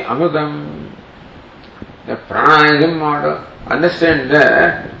prana vai amrutam. The prana is immortal. Understand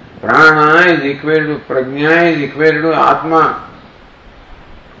that prana is equal to prajna is equal to atma.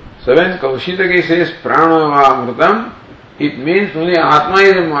 So when Kaushitaki says prana va amrutam, it means only atma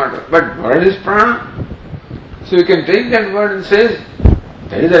is immortal. But what is prana? So you can take that word and say,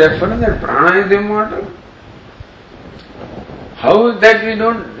 there is a reference that prana is immortal. How is that we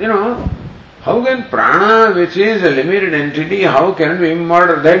don't, how can prana, which is a limited entity, how can it be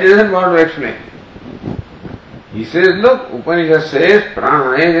immortal? That isn't what to explain. He says, look, Upanishad says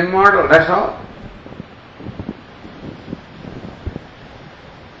prana is immortal, that's all.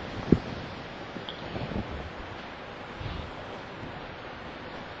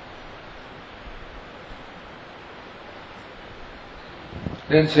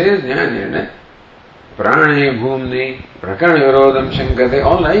 Then says Jnana, Prane Bhumni, Prakarana Virodham Shankate,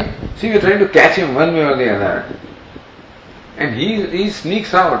 all right. See, we're trying to catch him one way or the other. And he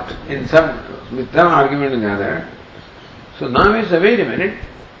sneaks out in with some argument or the other. So now we say, wait a minute,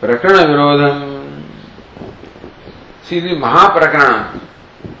 Prakarana Virodham. See the Mahaprakarana.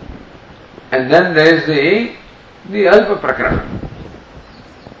 And then there is the Alpa Prakarana.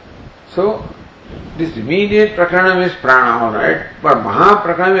 So, this immediate prakarana is prana, alright, but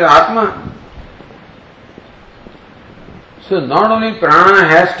Mahaprakarana is Atma. So not only prana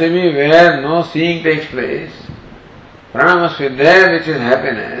has to be where no seeing takes place, prana must be there which is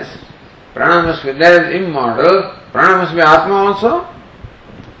happiness, prana must be there is immortal, prana must be Atma also.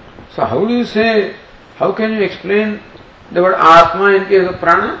 So how do you say, how can you explain the word Atma in case of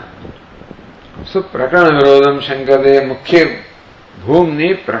prana? So Prakarana Virodham Shankade Mukhya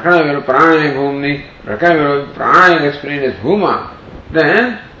Bhumni, Prakarana Prana Bhumni, Prakarana Prana is explained as Bhuma.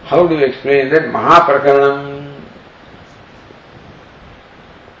 Then, how do you explain that Mahaprakaranam?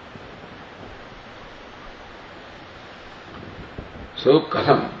 So,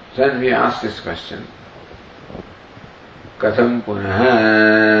 Katham. Then we ask this question. Katham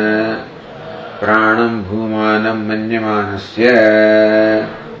Punaha Pranam Bhumanam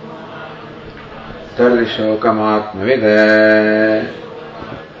Manyamanasya Tardishokamatmavida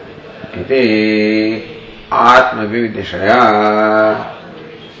iti atmavividishaya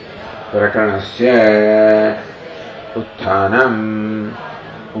prakaranasya utthanam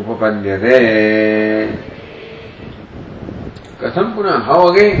upapadyate. Katham puna, how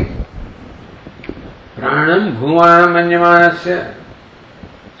again? Pranam bhumanam manyamanasya.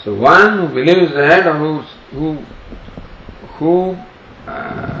 So one who believes that, or who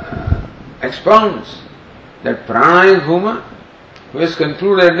expounds that prana is bhuma, who has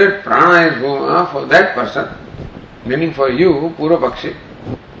concluded that prana is bhuma for that person, meaning for you, Purvapakshi.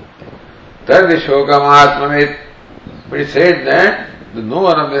 Tad shokam atmavit. But he said that the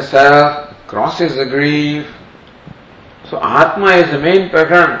knower of the self crosses the grief. So Atma is the main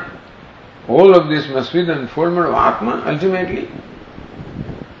pattern. All of this must be the unfoldment of Atma ultimately.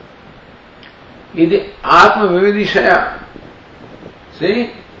 Iti Atma Vividishaya.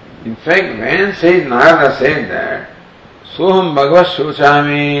 See, in fact, when says Narada said that, Soham Bhagavat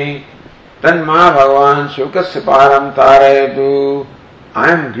Shochami, Tanma Bhagavan Shokasya Param Tarayatu,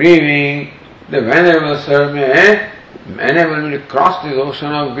 I am grieving, the Venerable Sir may enable me to cross this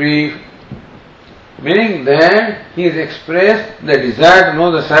ocean of grief, meaning that he has expressed the desire to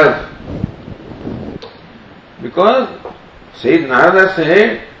know the self. Because Sayyid Narada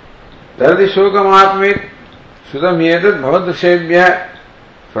said, Tardi Shokam Atmit, Sudam Yetat Bhavadusebhya.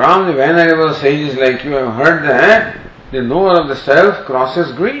 From the venerable sages like you have heard that the knower of the self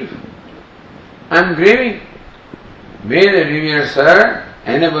crosses grief. I am grieving. May the revered Sir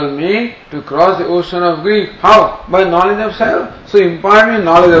enable me to cross the ocean of grief. How? By knowledge of self. So impart me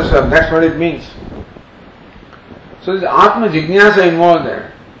knowledge of self. That's what it means. So there is Atma Jignasa involved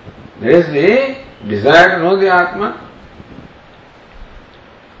there. There is the desire to know the Atma.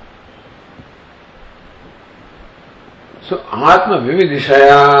 So Atma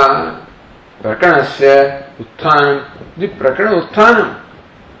Vividishaya Prakanasya Utthanam. The Prakana Utthanam.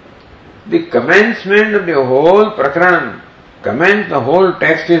 The commencement of the whole Prakaranam. The whole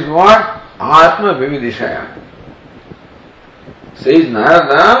text is what? Atma Vividishaya. Says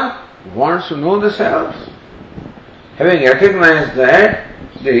Narada wants to know the self. Having recognized that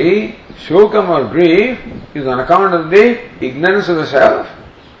the shokam or grief is on account of the ignorance of the self.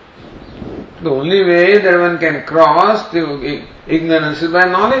 The only way that one can cross the ignorance is by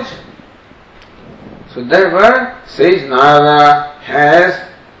knowledge. So therefore, says Narada has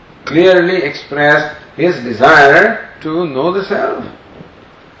clearly expressed his desire to know the self.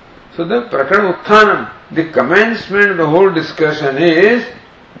 So the Prakana Utthanam, the commencement of the whole discussion is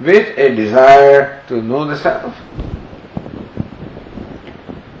with a desire to know the self.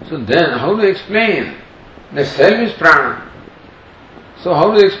 So then, how to explain that self is prana? So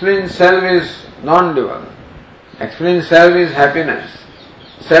how to explain self is non-dual? Explain self is happiness.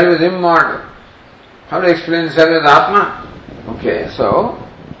 Self is immortal. How to explain self as Atma? Okay, so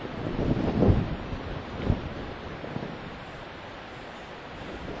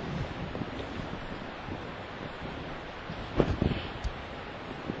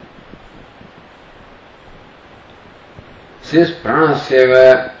says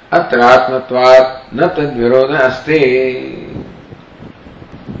pranasyeva atratmatvat na tad viroda asti.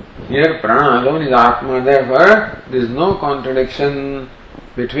 Here prana alone is Atma, therefore there is no contradiction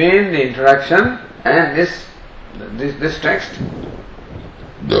between the introduction and this text.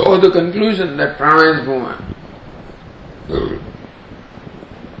 Or the conclusion that prana is Bhuma.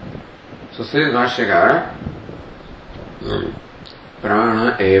 So says Bhashyakara,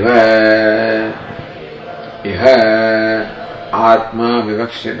 prana eva iha Atma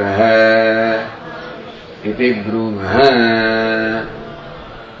vivakshitah iti brumah.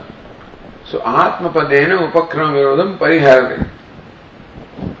 So Atmapadena upakrama virodham pariharate.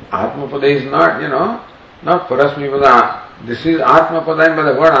 Atmapada is not, not Parasmipada. This is Atmapada by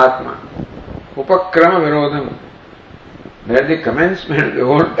the word Atma. Upakrama virodham. That the commencement of the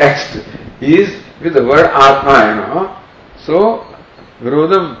whole text is with the word Atma, So,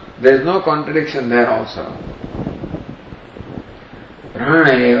 virodham, there is no contradiction there also.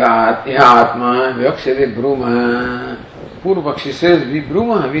 Prana eva atma vyakshati bruma. Purvapakshi says,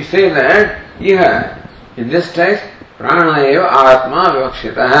 we say that iha, in this text, prana eva atma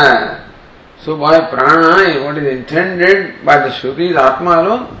vyakshita. So by prana, what is intended by the Shruti is Atma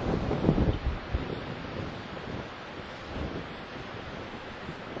alone.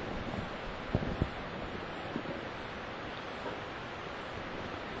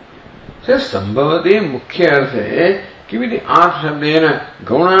 Says Sambhavati मुख्य अर्थ है कि विधि आत्म शब्देन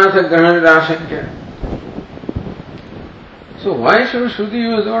गौणार्थ ग्रहण आशंक्य. So why should Shruti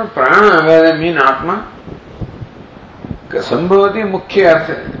use the word prana rather than mean Atma? Sambhavati मुख्य अर्थ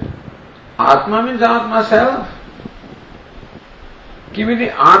है. Atma means Atma self. कि विधि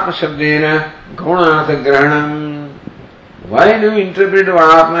आत्म शब्देन गौणार्थ ग्रहणम. Why do you interpret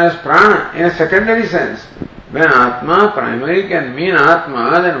Atma as prana in a secondary sense? When Atma primary can mean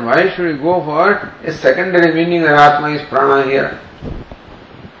Atma, then why should we go for a secondary meaning that Atma is prana here?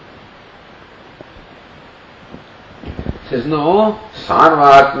 Says no,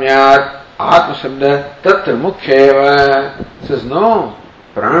 sarvatmyat Atma Shabda Tatra Mukhyeva. Says no.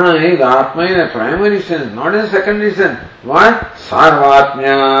 Prana is Atma in a primary sense, not in a secondary sense. Why?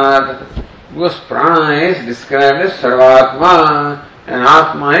 Sarvatmyat. Because Prana is described as Sarvatma and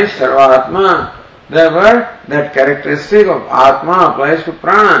Atma is Sarvatma. Therefore, that characteristic of Atma applies to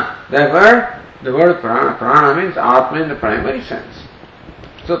Prana. Therefore, the word prana means Atma in the primary sense.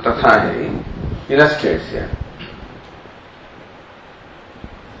 So, Tatha he illustrates here.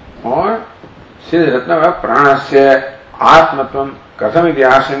 Or, says Ratnava Pranasya Atmatvam Katham iti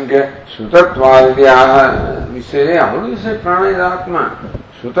ashankya Sutattvadidyaha. We say, how do you say Prana is Atma?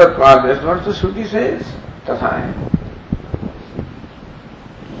 Sutatvad, that's what the Shruti says. Tatha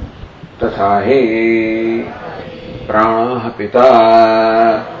Tatha he Prana Pita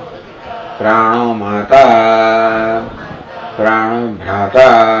Prano Mata Prano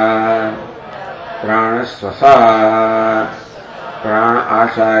Bhrata Prana Swasa Prana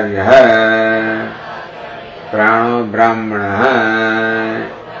Acharya Prano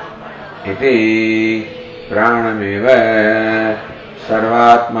Brahmana Iti Pranameva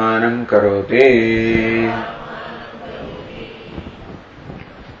Sarvatmanam Karoti.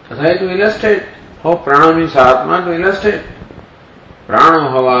 Tatha to illustrate how Prana means Atma, to illustrate. Prana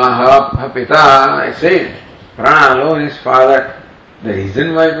Hava Pita, I said, Prana alone is Father. The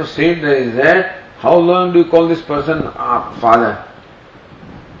reason why to say it there is that, how long do you call this person Father?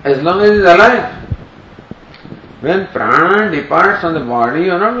 As long as he is alive. When Prana departs from the body,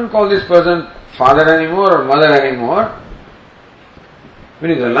 you are not going to call this person Father anymore or Mother anymore.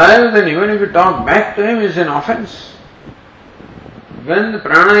 When he is alive, then even if you talk back to him, it is an offense. When the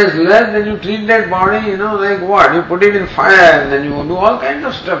prana is left, then you treat that body, like what? You put it in fire and then you do all kinds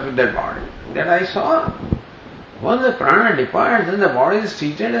of stuff with that body. That I saw. Once the prana departs, then the body is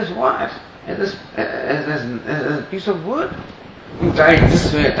treated as what? As a piece of wood. You tie it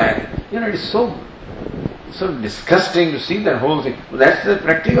this way, tie it. It is so disgusting to see that whole thing. That's the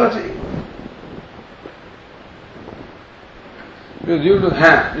practical thing. Because you have to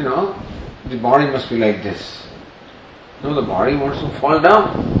have, the body must be like this. No, the body wants to fall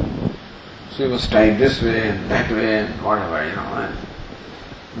down. So you must tie this way and that way and whatever,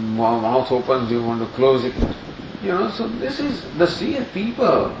 and mouth opens, you want to close it. So this is the sea of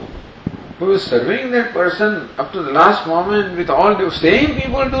people who is serving that person up to the last moment with all the same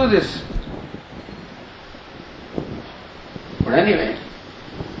people do this. But anyway,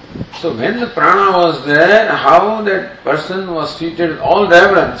 so when the prana was there, how that person was treated with all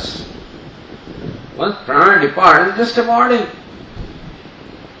reverence. Once prana departs, it's just a body.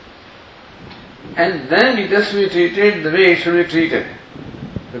 And then it has to be treated the way it should be treated.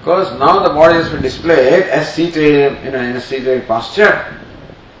 Because now the body has been displayed as seated in a seated posture.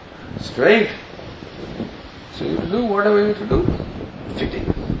 Straight. So you do whatever you have to do.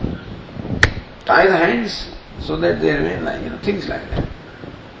 Fitting. Tie the hands so that they remain like, things like that.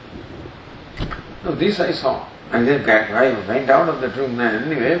 Now this I saw. I went out of that room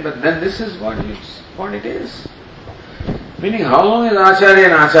anyway, but then this is what it is. Meaning, how long is Acharya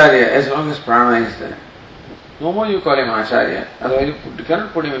and Acharya? As long as prana is there. No more you call him Acharya, otherwise you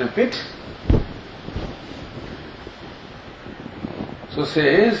cannot put him in a pit. So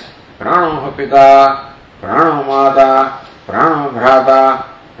says, Prano Pita, Prano Mata, Prano Bhrata,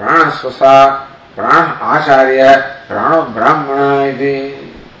 Prana Swasa, Prana Acharya, Prano Brahmana iti.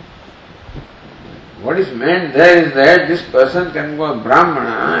 What is meant there is that this person can go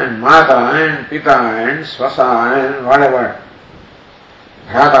Brahmana and Mata and Pita and Swasa and whatever,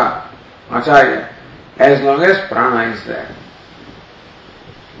 Bhrata, Acharya, as long as prana is there.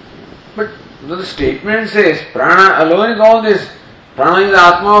 But the statement says prana alone is all this. Prana is the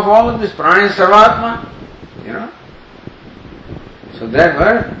Atma of all of this. Prana is Sarvatma. So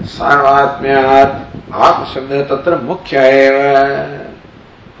therefore, Sarvatmyat Atma Shabda Tatra Mukhya eva.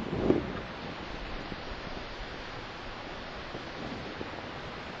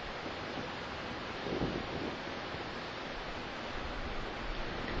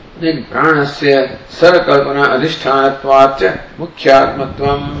 Then pranasya sarkalpana adhishthanatvācya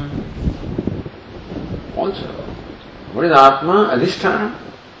mukhyātmatvam. Also, what is Atma? Adhisthana,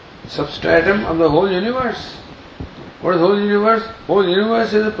 substratum of the whole universe. What is whole universe? Whole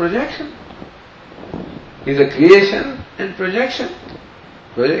universe is a projection. Is a creation and projection.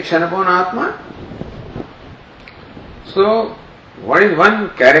 Projection upon Atma. So, what is one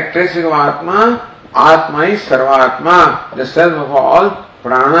characteristic of Atma? Atma is Sarvatma, the self of all.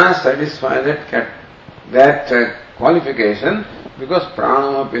 Prana satisfies that qualification because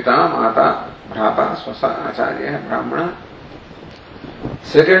prana, pita, mata, bhrata, swasa, acharya, brahmana.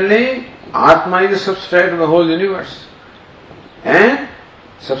 Secondly, Atma is the substrate of the whole universe. And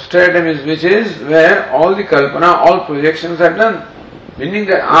Substratum is which is where all the kalpana, all projections are done. Meaning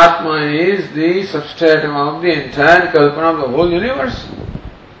that Atma is the substratum of the entire kalpana of the whole universe.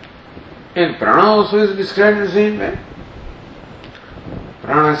 And prana also is described in the same way.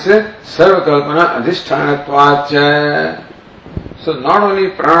 Prana said, Sarva Kalpana Adhishthanatvācha. So not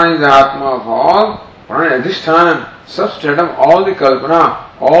only prana is the Atma of all, prana is Adhishthana, substratum, all the Kalpana,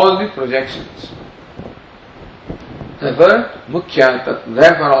 all the projections. Therefore, Mukhya,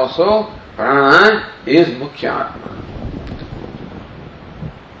 therefore also prana is Mukhya Atma.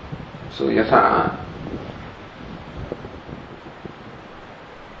 So yatha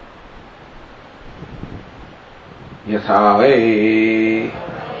यथा वै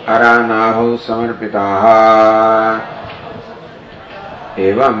अरानाभौ समर्पिताः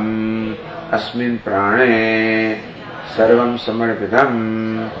एवं अस्मिन् प्राणे सर्वं समर्पितम्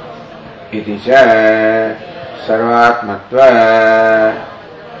इति च सर्वात्मत्व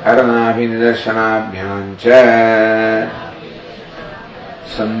अरनाभिनिदर्शनाभ्यां च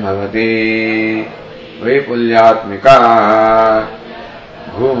संभवति वैपुल्यात्मिका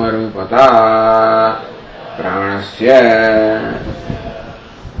भूमरूपता pranasya.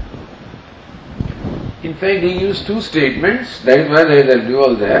 In fact, he used two statements. That is why there is a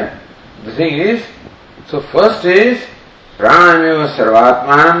dual there. The thing is, so first is pranameva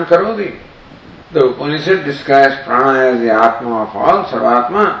sarvatmanam karoti. The Upanishad describes prana as the atma of all,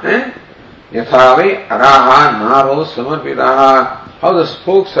 sarvatma, and yathavi araha navo samarpitaha. How the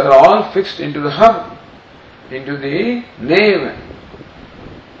spokes are all fixed into the hub, into the nave.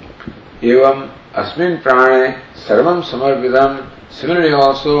 Evam Asmin prane sarvam samarvidam. Similarly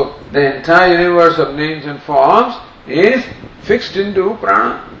also, the entire universe of names and forms is fixed into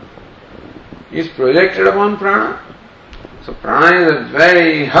prana, is projected upon prana. So prana is the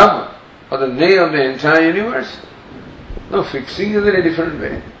very hub or the nave of the entire universe. Now fixing is in a different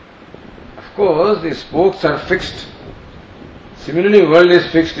way. Of course, the spokes are fixed. Similarly, world is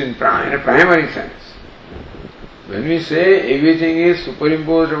fixed in prana, in a primary sense. When we say everything is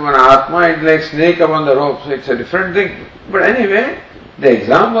superimposed upon Atma, it's like snake upon the rope, so it's a different thing. But anyway, the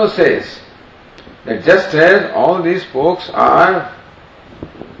example says that just as all these spokes are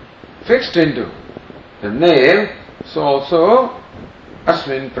fixed into the nave, so also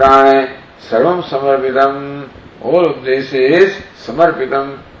Asmin Prane Sarvam Samarpitam, all of this is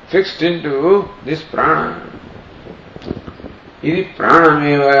Samarpitam, fixed into this prana. Iti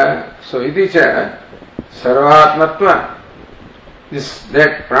pranameva, so iti cha Sarvatmatva. This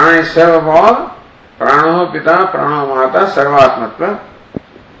that prana is serve of all, pranaho pita, pranaho mata, sarvatmatva.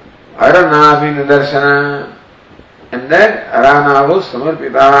 Aranavi nidarshana. And that aranavo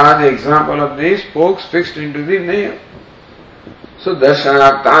samarpita, the example of these spokes fixed into the nave. So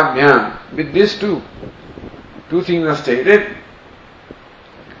darshanaktabhyam, with these two things are stated.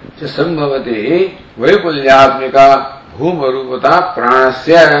 So sambhavati vaipulyatmika bhumarupata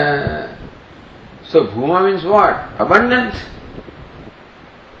pranasya. So bhuma means what? Abundant.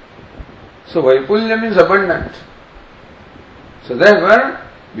 So vaipulya means abundant. So therefore,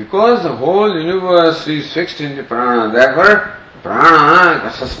 because the whole universe is fixed in the prana, therefore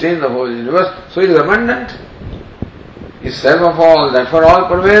prana sustains the whole universe, so it is abundant. Is self of all, therefore all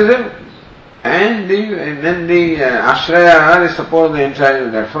pervasive. And then the ashraya, the support of the entire,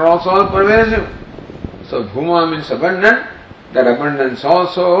 therefore also all pervasive. So bhuma means abundant. That abundance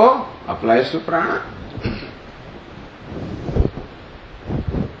also applies to prana.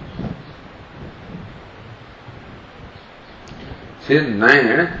 Says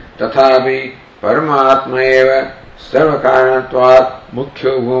 9, Tathapi Paramatma eva sarvakaranatvat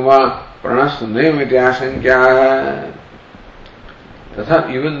mukhyo bhuma pranastuneviti asankya. Tatha,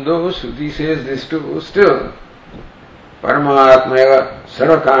 even though Shruti says this too, still Paramatma eva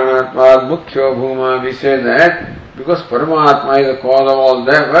sarvakaranatvat mukhyo bhuma, we say that because Paramatma is the cause of all,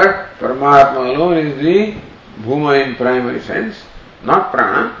 therefore Paramatma alone is the bhuma in primary sense, not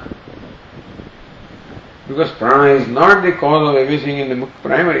prana. Because prana is not the cause of everything in the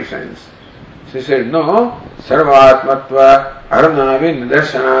primary sense. She said, no, sarvatmatva aranavi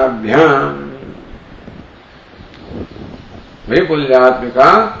nidarshanabhyam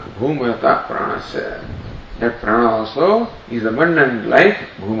vaipulyatmika bhumata pranasya. That prana also is abundant like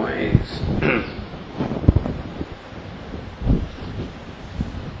bhuma is.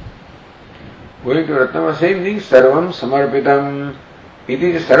 Going to Ratnava, same thing, sarvam samarpitam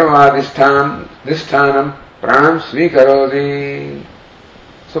iti sarvadhishthanam pranam svikaroti.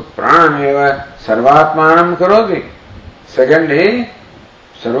 So pranameva sarvatmanam karoti. Secondly,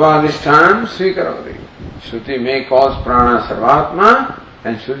 sarvadhishthanam svikaroti. Shruti may cause prana sarvatma,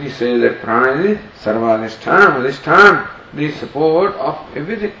 And Shruti says that prana is sarvadhisthana, the support of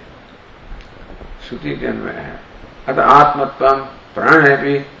everything. Shruti के अन्वय है. अतः आत्मत्वम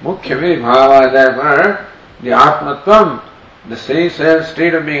प्राणेपि मुख्य विभाव. Therefore, the atmatvam, the same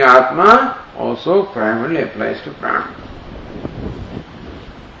state of being atma, also primarily applies to prana.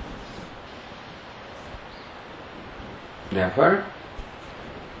 Therefore,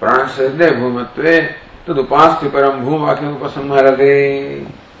 prana saddhe bhumatve tadupasti param bhumvakyam upasamharate.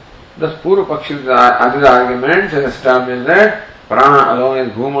 Thus, Purva Pakshi's arguments has established that prana alone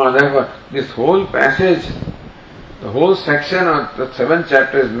is bhuma. Therefore, this whole passage, the whole section of the 7th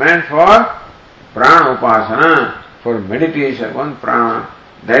chapter is meant for prana upasana, for meditation on prana.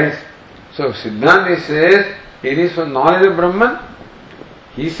 That is, so Siddhanta says it is for knowledge of Brahman.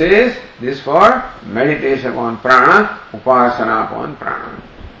 He says this is for meditation upon prana, upasana upon prana.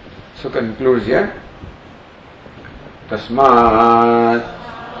 So concludes here. Tasmat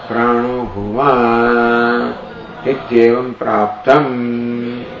prano bhuma ityevam praptam.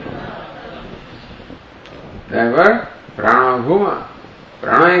 Therefore, prana bhuma.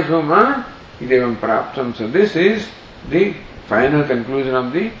 Prana is bhuma, ityevam praptam. So this is the final conclusion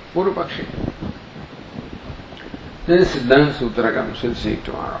of the Purva Pakshi. This is Siddhanta Sutrakam. We'll see it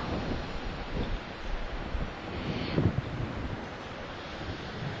tomorrow.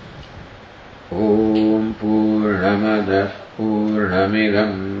 Om Purnamadah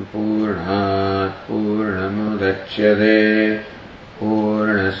Purnamidam Purnat Purnamudachyate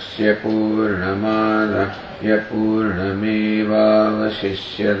Purnasya Purnamadahya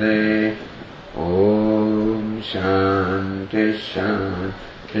Purnamevavashishyate. Om Shanti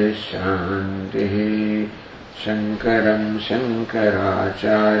Shanti Shanti. Shankaram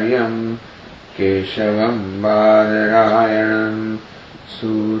Shankaracharyam Keshavam Badarayanam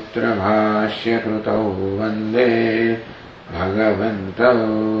Sutra Bhashya Krutau Vande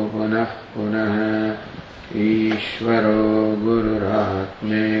Bhagavantau Punah Punah Ishvaro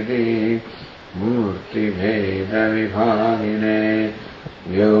Gururatmeti Murti Bheda Vibhagine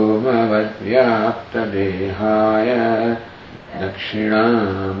Vyomavad Vyapta Dehaya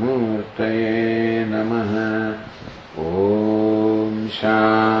Dakshinamurtaye Namaha. Om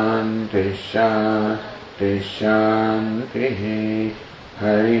Shanti Shanti Shanti.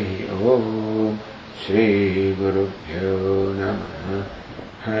 Hari Om. Shri Gurubhyo Namaha.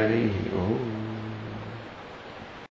 Hari Om.